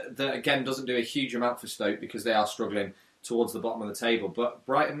games that again doesn't do a huge amount for Stoke, because they are struggling towards the bottom of the table. But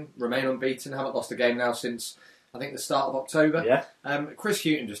Brighton remain unbeaten, haven't lost a game now since I think the start of October. Yeah. Chris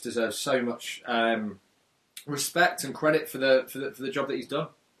Hughton just deserves so much respect and credit for the job that he's done.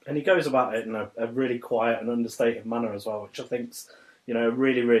 And he goes about it in a really quiet and understated manner as well, which I think's a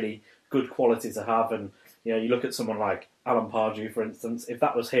really, really good quality to have. And you look at someone like Alan Pardew, for instance. If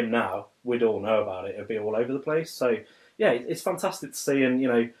that was him now, we'd all know about it. It'd be all over the place. So yeah, it's fantastic to see.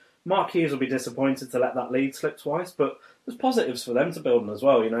 And Mark Hughes will be disappointed to let that lead slip twice, but there's positives for them to build on as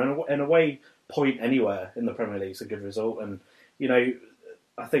well. In a way, point anywhere in the Premier League is a good result. And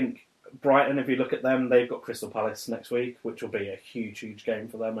I think Brighton, if you look at them, they've got Crystal Palace next week, which will be a huge, huge game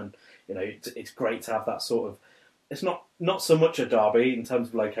for them. And it's great to have that sort of. It's not so much a derby in terms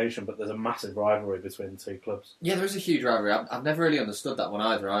of location, but there's a massive rivalry between the two clubs. Yeah, there is a huge rivalry. I've never really understood that one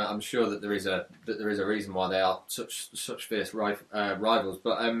either. I'm sure that there is a reason why they are such fierce rivals.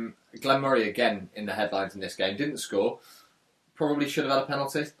 But Glenn Murray again in the headlines in this game, didn't score. Probably should have had a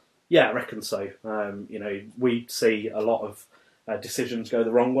penalty. Yeah, I reckon so. We see a lot of decisions go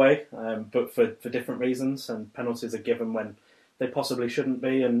the wrong way, but for different reasons, and penalties are given when they possibly shouldn't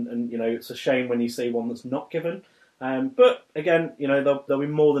be, and it's a shame when you see one that's not given. But again, they'll be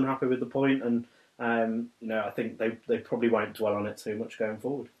more than happy with the point, and I think they probably won't dwell on it too much going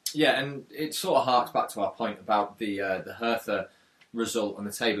forward. Yeah, and it sort of harks back to our point about the Hertha result on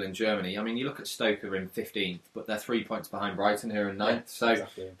the table in Germany. I mean, you look at Stoke, who are in 15th, but they're 3 points behind Brighton, who are in 9th. Yeah, so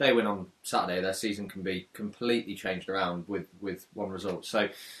exactly. They win on Saturday. Their season can be completely changed around with one result. So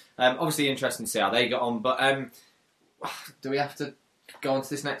obviously interesting to see how they get on. But do we have to go on to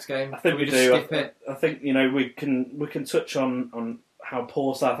this next game? I think we do. I think we can touch on how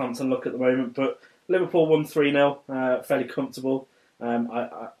poor Southampton look at the moment, but Liverpool won 3-0, fairly comfortable.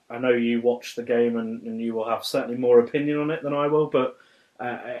 I know you watched the game and you will have certainly more opinion on it than I will, but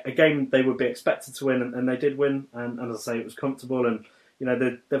a game they would be expected to win, and they did win, and as I say, it was comfortable. And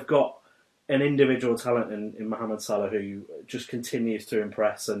they've got an individual talent in Mohamed Salah who just continues to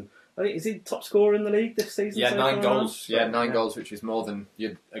impress. And I think, is he top scorer in the league this season? Yeah, 9 goals. Yeah, 9 goals, which is more than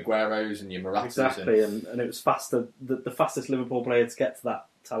your Aguero's and your Moratas. Exactly, and it was faster. The fastest Liverpool player to get to that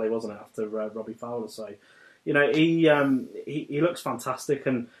tally, wasn't it, after Robbie Fowler? So, he looks fantastic,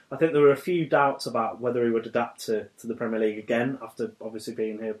 and I think there were a few doubts about whether he would adapt to the Premier League again after obviously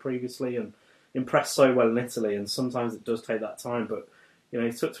being here previously and impressed so well in Italy. And sometimes it does take that time, but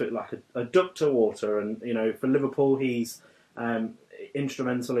he took to it like a duck to water. And for Liverpool, he's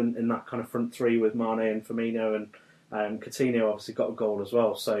instrumental in that kind of front three with Mane and Firmino, and Coutinho obviously got a goal as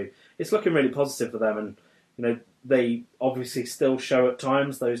well. So it's looking really positive for them. And they obviously still show at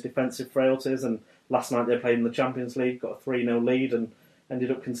times those defensive frailties. And last night they played in the Champions League, got a 3-0 lead, and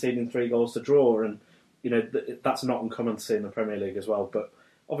ended up conceding 3 goals to draw. And that's not uncommon to see in the Premier League as well. But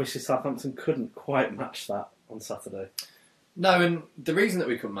obviously Southampton couldn't quite match that on Saturday. No, and the reason that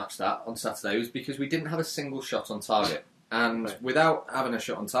we couldn't match that on Saturday was because we didn't have a single shot on target. And without having a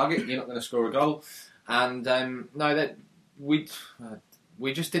shot on target, you're not going to score a goal. And we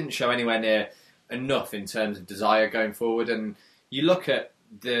just didn't show anywhere near enough in terms of desire going forward. And you look at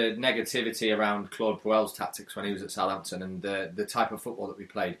the negativity around Claude Puel's tactics when he was at Southampton and the type of football that we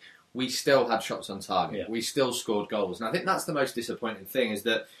played. We still had shots on target. Yeah. We still scored goals. And I think that's the most disappointing thing, is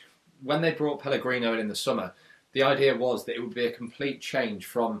that when they brought Pellegrino in the summer, the idea was that it would be a complete change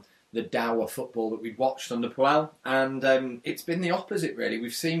from the dour football that we'd watched under Puel. And it's been the opposite, really.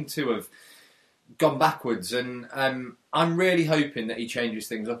 We've seemed to have gone backwards. And I'm really hoping that he changes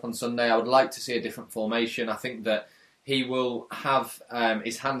things up on Sunday. I would like to see a different formation. I think that he will have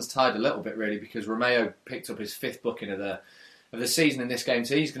his hands tied a little bit, really, because Romeo picked up his 5th booking of the season in this game,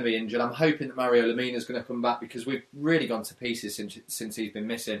 so he's going to be injured. I'm hoping that Mario Lemina's going to come back, because we've really gone to pieces since he's been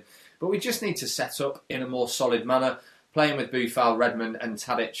missing. But we just need to set up in a more solid manner, playing with Boufal, Redmond and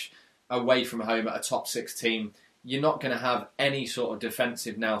Tadic away from home at a top 6 team. You're not going to have any sort of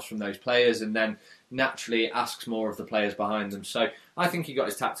defensive nous from those players, and then naturally it asks more of the players behind them. So I think he got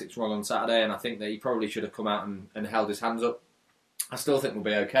his tactics wrong on Saturday, and I think that he probably should have come out and held his hands up. I still think we'll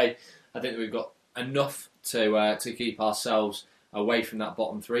be okay. I think that we've got enough to keep ourselves away from that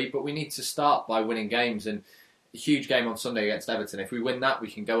bottom 3, but we need to start by winning games. And a huge game on Sunday against Everton. If we win that, we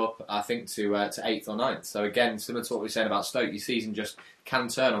can go up, I think, to 8th or 9th. So again, similar to what we were saying about Stoke, your season just can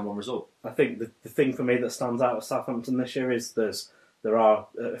turn on one result. I think the thing for me that stands out of Southampton this year is there are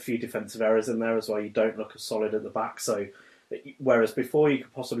a few defensive errors in there as well. You don't look as solid at the back. So whereas before you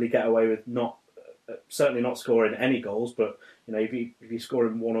could possibly get away with certainly not scoring any goals, but if you're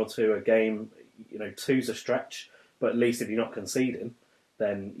scoring 1 or 2 a game, 2's a stretch. But at least if you're not conceding,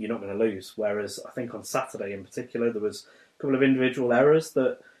 then you're not going to lose. Whereas I think on Saturday in particular, there was a couple of individual errors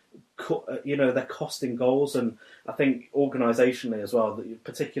that, they're costing goals. And I think organisationally as well,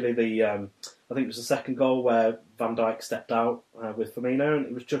 particularly I think it was the second goal where Van Dijk stepped out with Firmino, and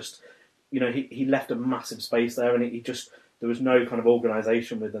it was just, he left a massive space there, and there was no kind of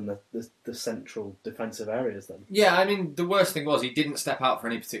organisation within the central defensive areas then. Yeah, I mean, the worst thing was he didn't step out for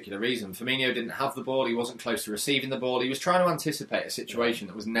any particular reason. Firmino didn't have the ball, he wasn't close to receiving the ball, he was trying to anticipate a situation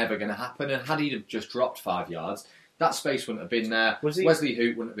that was never going to happen, and had he have just dropped 5 yards, that space wouldn't have been there. Wesley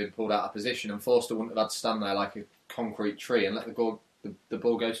Hoot wouldn't have been pulled out of position, and Forster wouldn't have had to stand there like a concrete tree and let the ball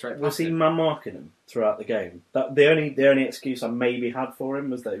go straight past Was he him. man marking him throughout the game? The only excuse I maybe had for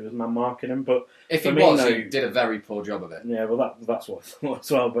him was that he was man marking him. But if he was, he did a very poor job of it. Yeah, well, that's what I thought as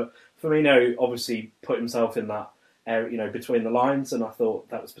well. But Firmino obviously put himself in that area, between the lines, and I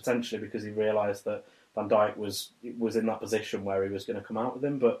thought that was potentially because he realised that Van Dijk was in that position where he was going to come out with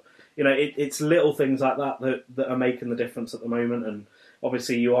him. But it's little things like that are making the difference at the moment, and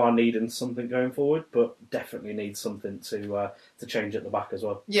obviously you are needing something going forward, but definitely need something to change at the back as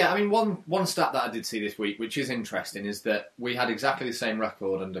well. Yeah, I mean, one stat that I did see this week, which is interesting, is that we had exactly the same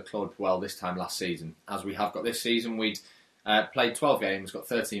record under Claude Puel this time last season as we have got this season. We'd played 12 games, got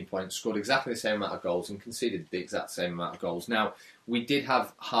 13 points, scored exactly the same amount of goals and conceded the exact same amount of goals. Now, we did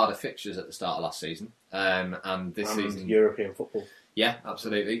have harder fixtures at the start of last season, and this season... European football. Yeah,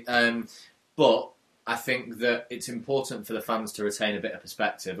 absolutely. But I think that it's important for the fans to retain a bit of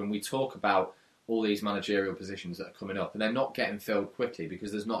perspective, and we talk about all these managerial positions that are coming up, and they're not getting filled quickly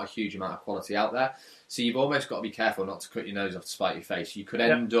because there's not a huge amount of quality out there. So you've almost got to be careful not to cut your nose off to spite your face. You could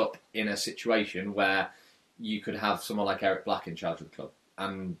end up in a situation where you could have someone like Eric Black in charge of the club,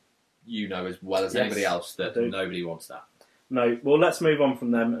 and as well as anybody else that nobody wants that. No, well, let's move on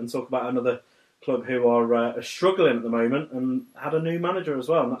from them and talk about another club who are struggling at the moment and had a new manager as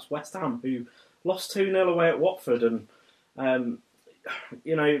well, and that's West Ham, who lost 2-0 away at Watford. And,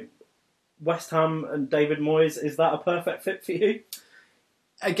 West Ham and David Moyes, is that a perfect fit for you?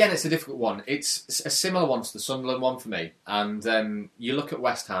 Again, it's a difficult one. It's a similar one to the Sunderland one for me. And you look at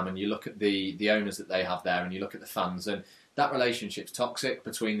West Ham and you look at the owners that they have there and you look at the fans, and that relationship's toxic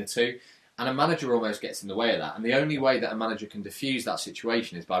between the two. And a manager almost gets in the way of that. And the only way that a manager can diffuse that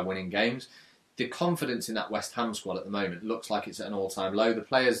situation is by winning games. The confidence in that West Ham squad at the moment looks like it's at an all-time low. The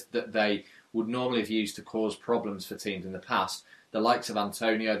players that they would normally have used to cause problems for teams in the past, the likes of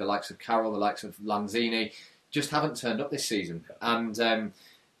Antonio, the likes of Carroll, the likes of Lanzini, just haven't turned up this season. And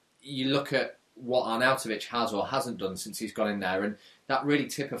you look at what Arnautovic has or hasn't done since he's gone in there, and that really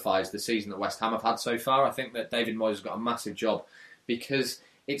typifies the season that West Ham have had so far. I think that David Moyes has got a massive job, because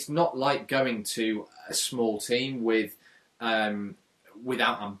it's not like going to a small team without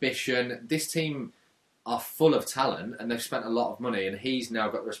ambition. This team are full of talent and they've spent a lot of money, and he's now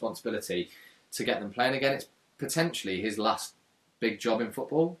got the responsibility to get them playing again. It's potentially his last big job in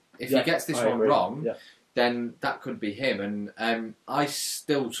football. If he gets this one wrong, then that could be him. And I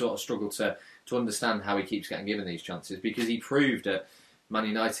still sort of struggle to to understand how he keeps getting given these chances, because he proved at Man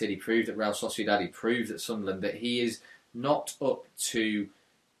United, he proved at Real Sociedad, he proved at Sunderland that he is not up to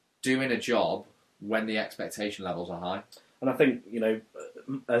doing a job when the expectation levels are high. And I think,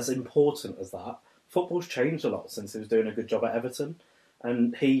 as important as that, football's changed a lot since he was doing a good job at Everton,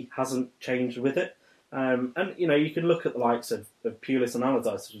 and he hasn't changed with it. And you can look at the likes of Pulis and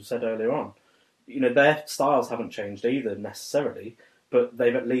Allardyce, as we said earlier on. Their styles haven't changed either necessarily, but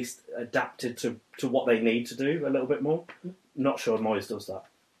they've at least adapted to what they need to do a little bit more. Not sure Moyes does that.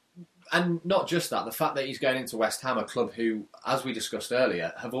 And not just that, the fact that he's going into West Ham, a club who, as we discussed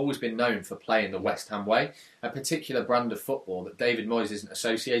earlier, have always been known for playing the West Ham way, a particular brand of football that David Moyes isn't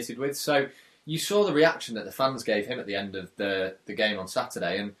associated with. So you saw the reaction that the fans gave him at the end of the game on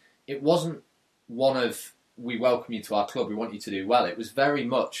Saturday, and it wasn't one of, we welcome you to our club, we want you to do well. It was very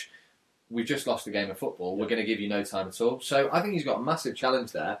much, we've just lost a game of football, we're going to give you no time at all. So I think he's got a massive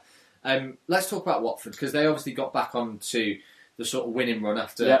challenge there. Let's talk about Watford, because they obviously got back onto the sort of winning run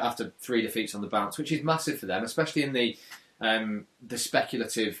after 3 defeats on the bounce, which is massive for them, especially in the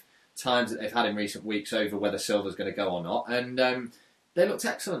speculative times that they've had in recent weeks over whether Silva's going to go or not. And they looked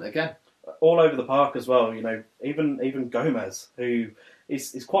excellent again. All over the park as well, even Gomez, who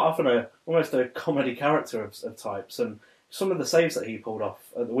is quite often almost a comedy character of types, and some of the saves that he pulled off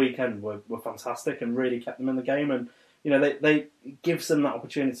at the weekend were fantastic and really kept them in the game, and they gives them that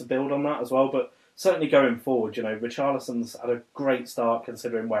opportunity to build on that as well. But certainly going forward, Richarlison's had a great start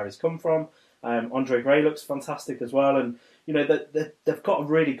considering where he's come from. Andre Gray looks fantastic as well, and they've got a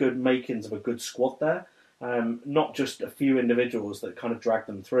really good makings of a good squad there. Not just a few individuals that kind of drag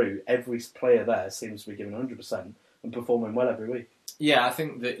them through. Every player there seems to be giving 100% and performing well every week. Yeah, I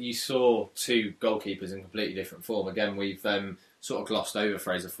think that you saw 2 goalkeepers in completely different form. Again, we've sort of glossed over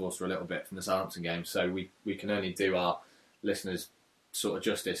Fraser Forster a little bit from the Southampton game, so we can only do our listeners sort of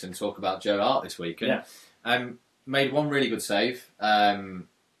justice and talk about Joe Hart this week. And, made one really good save, and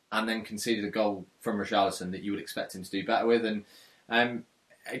then conceded a goal from Richarlison that you would expect him to do better with. And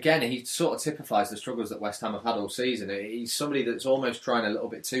again, he sort of typifies the struggles that West Ham have had all season. He's somebody that's almost trying a little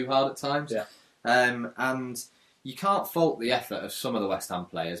bit too hard at times. Yeah. And you can't fault the effort of some of the West Ham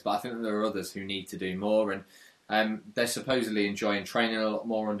players, but I think that there are others who need to do more. And they're supposedly enjoying training a lot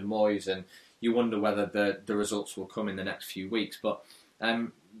more under Moyes, and you wonder whether the results will come in the next few weeks. But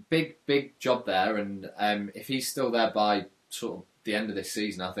big job there, and if he's still there by sort of the end of this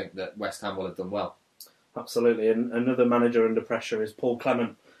season, I think that West Ham will have done well. Absolutely, and another manager under pressure is Paul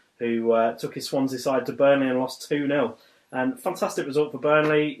Clement, who took his Swansea side to Burnley and lost 2-0. And fantastic result for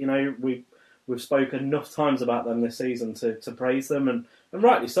Burnley. We've spoken enough times about them this season to praise them, and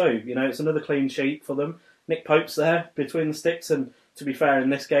rightly so. It's another clean sheet for them. Nick Pope's there between the sticks, and to be fair, in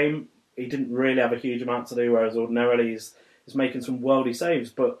this game, he didn't really have a huge amount to do, whereas ordinarily he's making some worldy saves.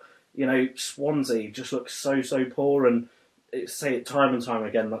 But, Swansea just looks so poor, and say it time and time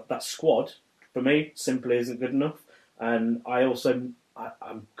again, that squad, for me, simply isn't good enough. And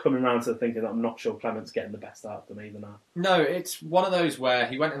I'm coming around to thinking that I'm not sure Clement's getting the best out of them either now. No, it's one of those where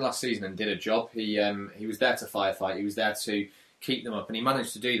he went in last season and did a job. He was there to firefight. He was there to keep them up, and he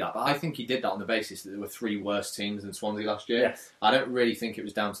managed to do that. But I think he did that on the basis that there were 3 worse teams than Swansea last year. Yes. I don't really think it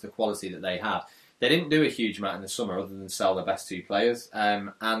was down to the quality that they had. They didn't do a huge amount in the summer other than sell their best 2 players.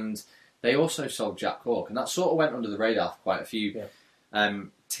 And they also sold Jack Cork, and that sort of went under the radar for quite a few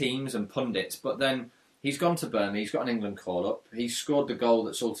teams and pundits. But then he's gone to Burnley, he's got an England call-up, he's scored the goal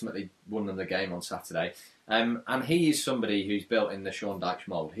that's ultimately won them the game on Saturday. And he is somebody who's built in the Sean Dyche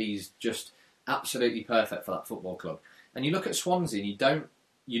mould. He's just absolutely perfect for that football club. And you look at Swansea and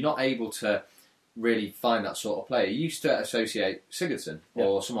you're not able to really find that sort of player. You used to associate Sigurdsson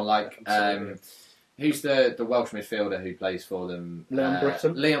or someone like... who's the Welsh midfielder who plays for them? Leon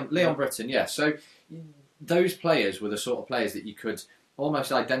Britton. Leon Britton, yeah. So those players were the sort of players that you could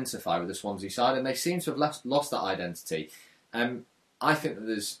almost identify with the Swansea side, and they seem to have lost that identity. I think that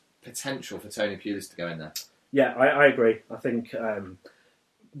there's potential for Tony Pulis to go in there. Yeah, I agree. I think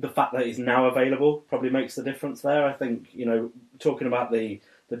the fact that he's now available probably makes the difference there. I think, talking about the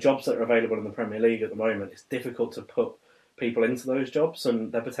jobs that are available in the Premier League at the moment, it's difficult to put people into those jobs,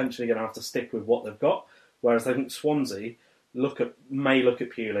 and they're potentially going to have to stick with what they've got. Whereas I think Swansea may look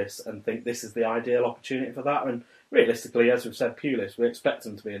at Pulis and think this is the ideal opportunity for that. And realistically, as we've said, Pulis, we expect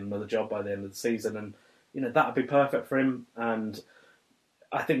him to be in another job by the end of the season, and that would be perfect for him. And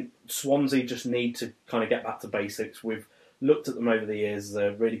I think Swansea just need to kind of get back to basics. We've looked at them over the years as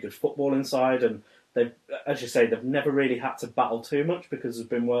a really good football inside, and they've, as you say, they've never really had to battle too much because there's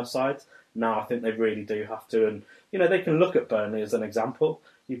been worse sides. Now I think they really do have to, and they can look at Burnley as an example.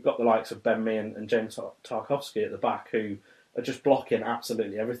 You've got the likes of Ben Mee and James Tarkowski at the back who are just blocking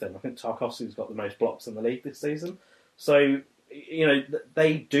absolutely everything. I think Tarkowski's got the most blocks in the league this season. So,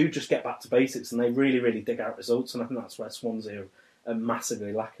 they do just get back to basics and they really, really dig out results. And I think that's where Swansea are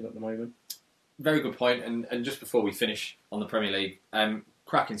massively lacking at the moment. Very good point. And just before we finish on the Premier League,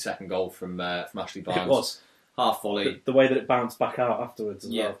 cracking second goal from Ashley Barnes. It was. Half volley. The way that it bounced back out afterwards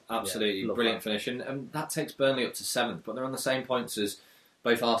as well. Yeah, absolutely. Brilliant finish. And that takes Burnley up to 7th, but they're on the same points as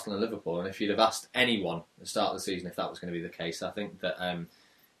both Arsenal and Liverpool. And if you'd have asked anyone at the start of the season if that was going to be the case, I think that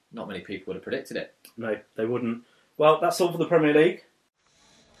not many people would have predicted it. No, they wouldn't. Well, that's all for the Premier League.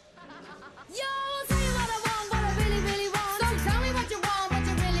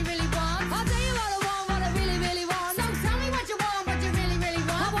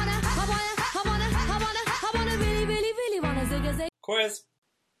 Quiz.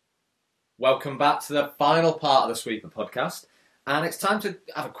 Welcome back to the final part of the Sweeper podcast, and it's time to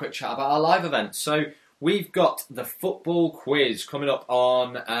have a quick chat about our live events. So we've got the football quiz coming up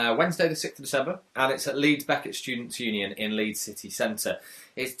on Wednesday the 6th of December, and it's at Leeds Beckett Students' Union in Leeds City Centre.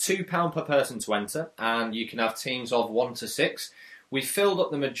 It's £2 per person to enter, and you can have teams of 1 to 6. We've filled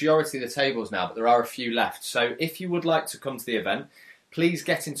up the majority of the tables now, but there are a few left. So if you would like to come to the event, please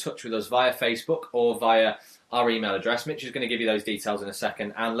get in touch with us via Facebook or via our email address. Mitch is going to give you those details in a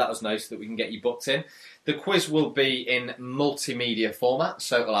second and let us know so that we can get you booked in. The quiz will be in multimedia format,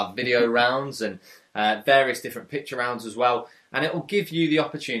 so it'll have video rounds and various different picture rounds as well, and it will give you the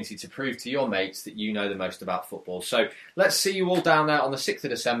opportunity to prove to your mates that you know the most about football. So let's see you all down there on the 6th of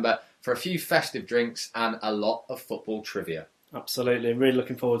December for a few festive drinks and a lot of football trivia. Absolutely, really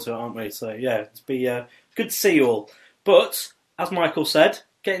looking forward to it, aren't we? So yeah, it'll be good to see you all. But as Michael said,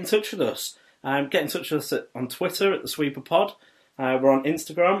 get in touch with us. Get in touch with us on Twitter at The Sweeper Pod. We're on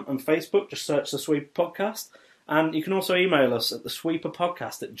Instagram and Facebook. Just search The Sweeper Podcast. And you can also email us at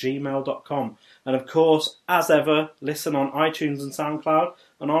thesweeperpodcast@gmail.com. And of course, as ever, listen on iTunes and SoundCloud.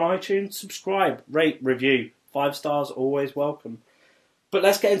 And on iTunes, subscribe, rate, review. 5 stars, always welcome. But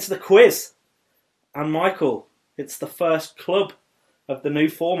let's get into the quiz. And Michael, it's the first club of the new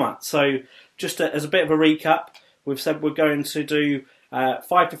format. So just as a bit of a recap, we've said we're going to do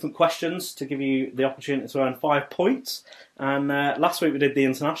 5 different questions to give you the opportunity to earn 5 points. And last week we did the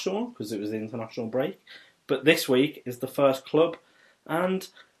international one because it was the international break. But this week is the first club. And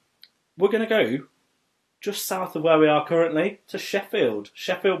we're going to go just south of where we are currently to Sheffield.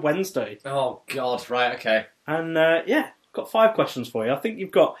 Sheffield Wednesday. Oh, God. Right, okay. And got 5 questions for you. I think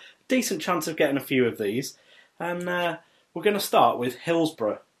you've got a decent chance of getting a few of these. And we're going to start with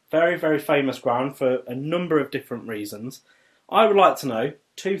Hillsborough. Very, very famous ground for a number of different reasons. I would like to know,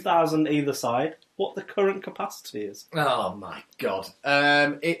 2,000 either side, what the current capacity is. Oh, my God.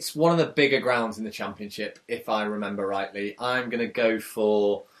 It's one of the bigger grounds in the Championship, if I remember rightly. I'm going to go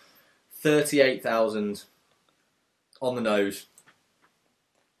for 38,000 on the nose.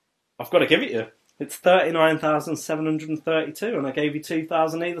 I've got to give it you. It's 39,732, and I gave you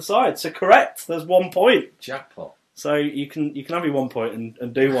 2,000 either side. So correct, there's 1 point. Jackpot. So you can have your 1 point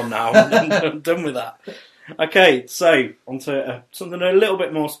and do one now, and I'm done with that. Okay, so on to something a little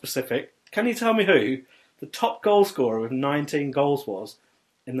bit more specific. Can you tell me who the top goal scorer with 19 goals was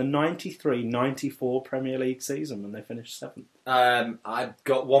in the 93-94 Premier League season when they finished 7th? I've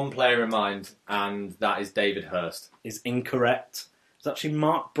got one player in mind, and that is David Hurst. Is incorrect. It's actually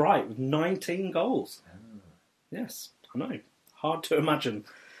Mark Bright with 19 goals. Oh. Yes, I know. Hard to imagine.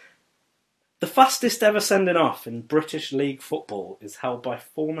 The fastest ever sending off in British League football is held by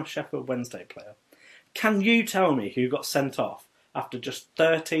former Sheffield Wednesday player. Can you tell me who got sent off after just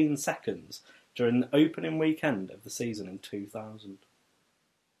 13 seconds during the opening weekend of the season in 2000?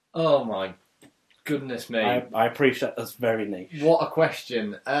 Oh my goodness me. I appreciate that's very niche. What a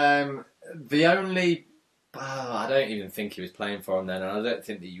question. The only... I don't even think he was playing for him then, and I don't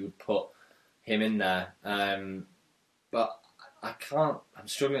think that you would put him in there. But I can't... I'm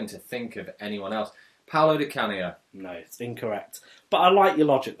struggling to think of anyone else. Paolo Di Canio. No, it's incorrect. But I like your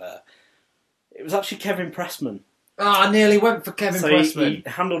logic there. It was actually Kevin Pressman. Oh, I nearly went for Kevin Pressman. He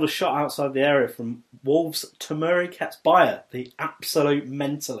handled a shot outside the area from Wolves' Tamuri Ketsbayer, the absolute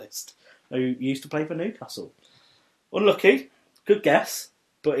mentalist, who used to play for Newcastle. Unlucky. Good guess,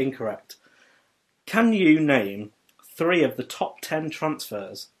 but incorrect. Can you name 3 of the top 10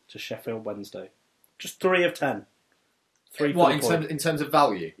 transfers to Sheffield Wednesday? Just 3 of 10. 3 what, in terms of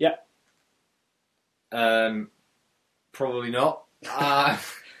value? Yeah. Probably not.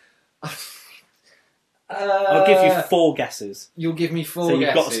 I'll give you 4 guesses. You'll give me 4 guesses. So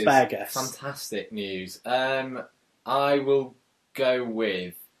you've guesses. got a spare guess. Fantastic news. I will go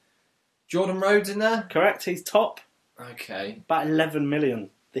with Jordan Rhodes in there. Correct, he's top. Okay. About 11 million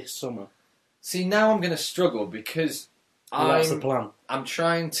this summer. See, now I'm going to struggle because That's the plan. I'm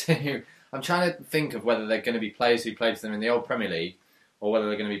trying to think of whether they're going to be players who played for them in the old Premier League, or whether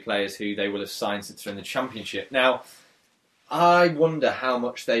they're going to be players who they will have signed since they're in the Championship. Now, I wonder how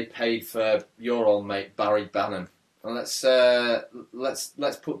much they paid for your old mate Barry Bannon. Well,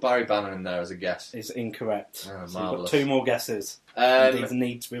 let's put Barry Bannon in there as a guess. It's incorrect. Oh, so you've got marvellous. 2 more guesses. These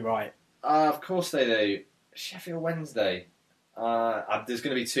need to be right. Of course they do. Sheffield Wednesday. There's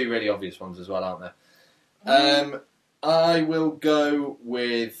going to be 2 really obvious ones as well, aren't there? I will go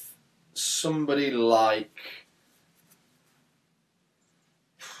with somebody like...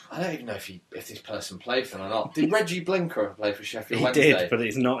 I don't even know if this person played for them or not. Did Reggie Blinker play for Sheffield Wednesday? He did, but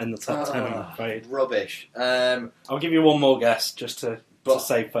he's not in the top 10, I'm afraid. Rubbish. I'll give you one more guess, just to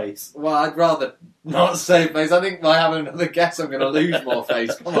save face. Well, I'd rather not save face. I think by having another guess, I'm going to lose more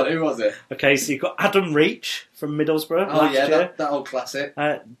face. Come on, who was it? Okay, so you've got Adam Reach from Middlesbrough last year. That old classic.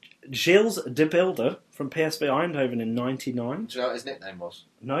 Gilles de Bilder from PSV Eindhoven in 99. Do you know what his nickname was?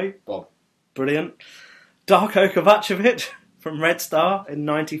 No? Bob. Brilliant. Darko Kovacevic from Red Star in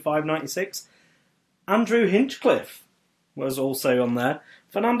 95-96. Andrew Hinchcliffe was also on there.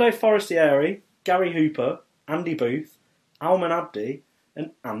 Fernando Forestieri, Gary Hooper, Andy Booth, Alman Abdi,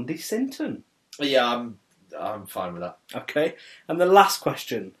 and Andy Sinton. Yeah, I'm fine with that. Okay, and the last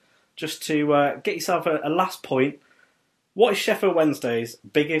question, just to get yourself a last point. What is Sheffield Wednesday's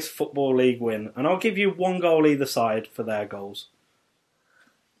biggest Football League win? And I'll give you 1 goal either side for their goals.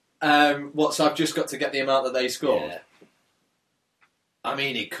 So I've just got to get the amount that they scored? Yeah. I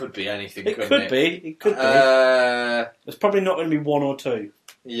mean, it could be anything, It couldn't could be. It could be. It's probably not going to be 1 or 2.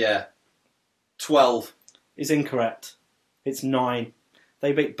 Yeah. 12. It's incorrect. It's 9.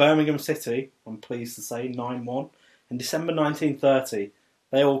 They beat Birmingham City, I'm pleased to say, 9-1, in December 1930.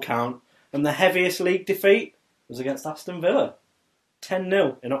 They all count. And the heaviest league defeat was against Aston Villa.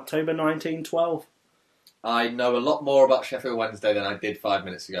 10-0 in October 1912. I know a lot more about Sheffield Wednesday than I did 5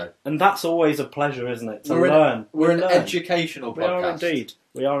 minutes ago. And that's always a pleasure, isn't it? To learn. We're an educational podcast.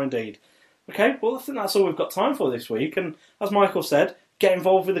 We are indeed. Okay, well, I think that's all we've got time for this week. And as Michael said, get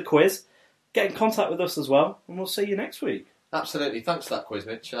involved with the quiz. Get in contact with us as well. And we'll see you next week. Absolutely. Thanks for that quiz,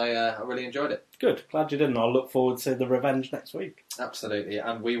 Mitch. I really enjoyed it. Good. Glad you did. And I'll look forward to the revenge next week. Absolutely.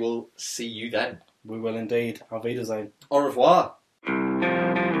 And we will see you then. We will indeed. Auf Wiedersehen. Au revoir.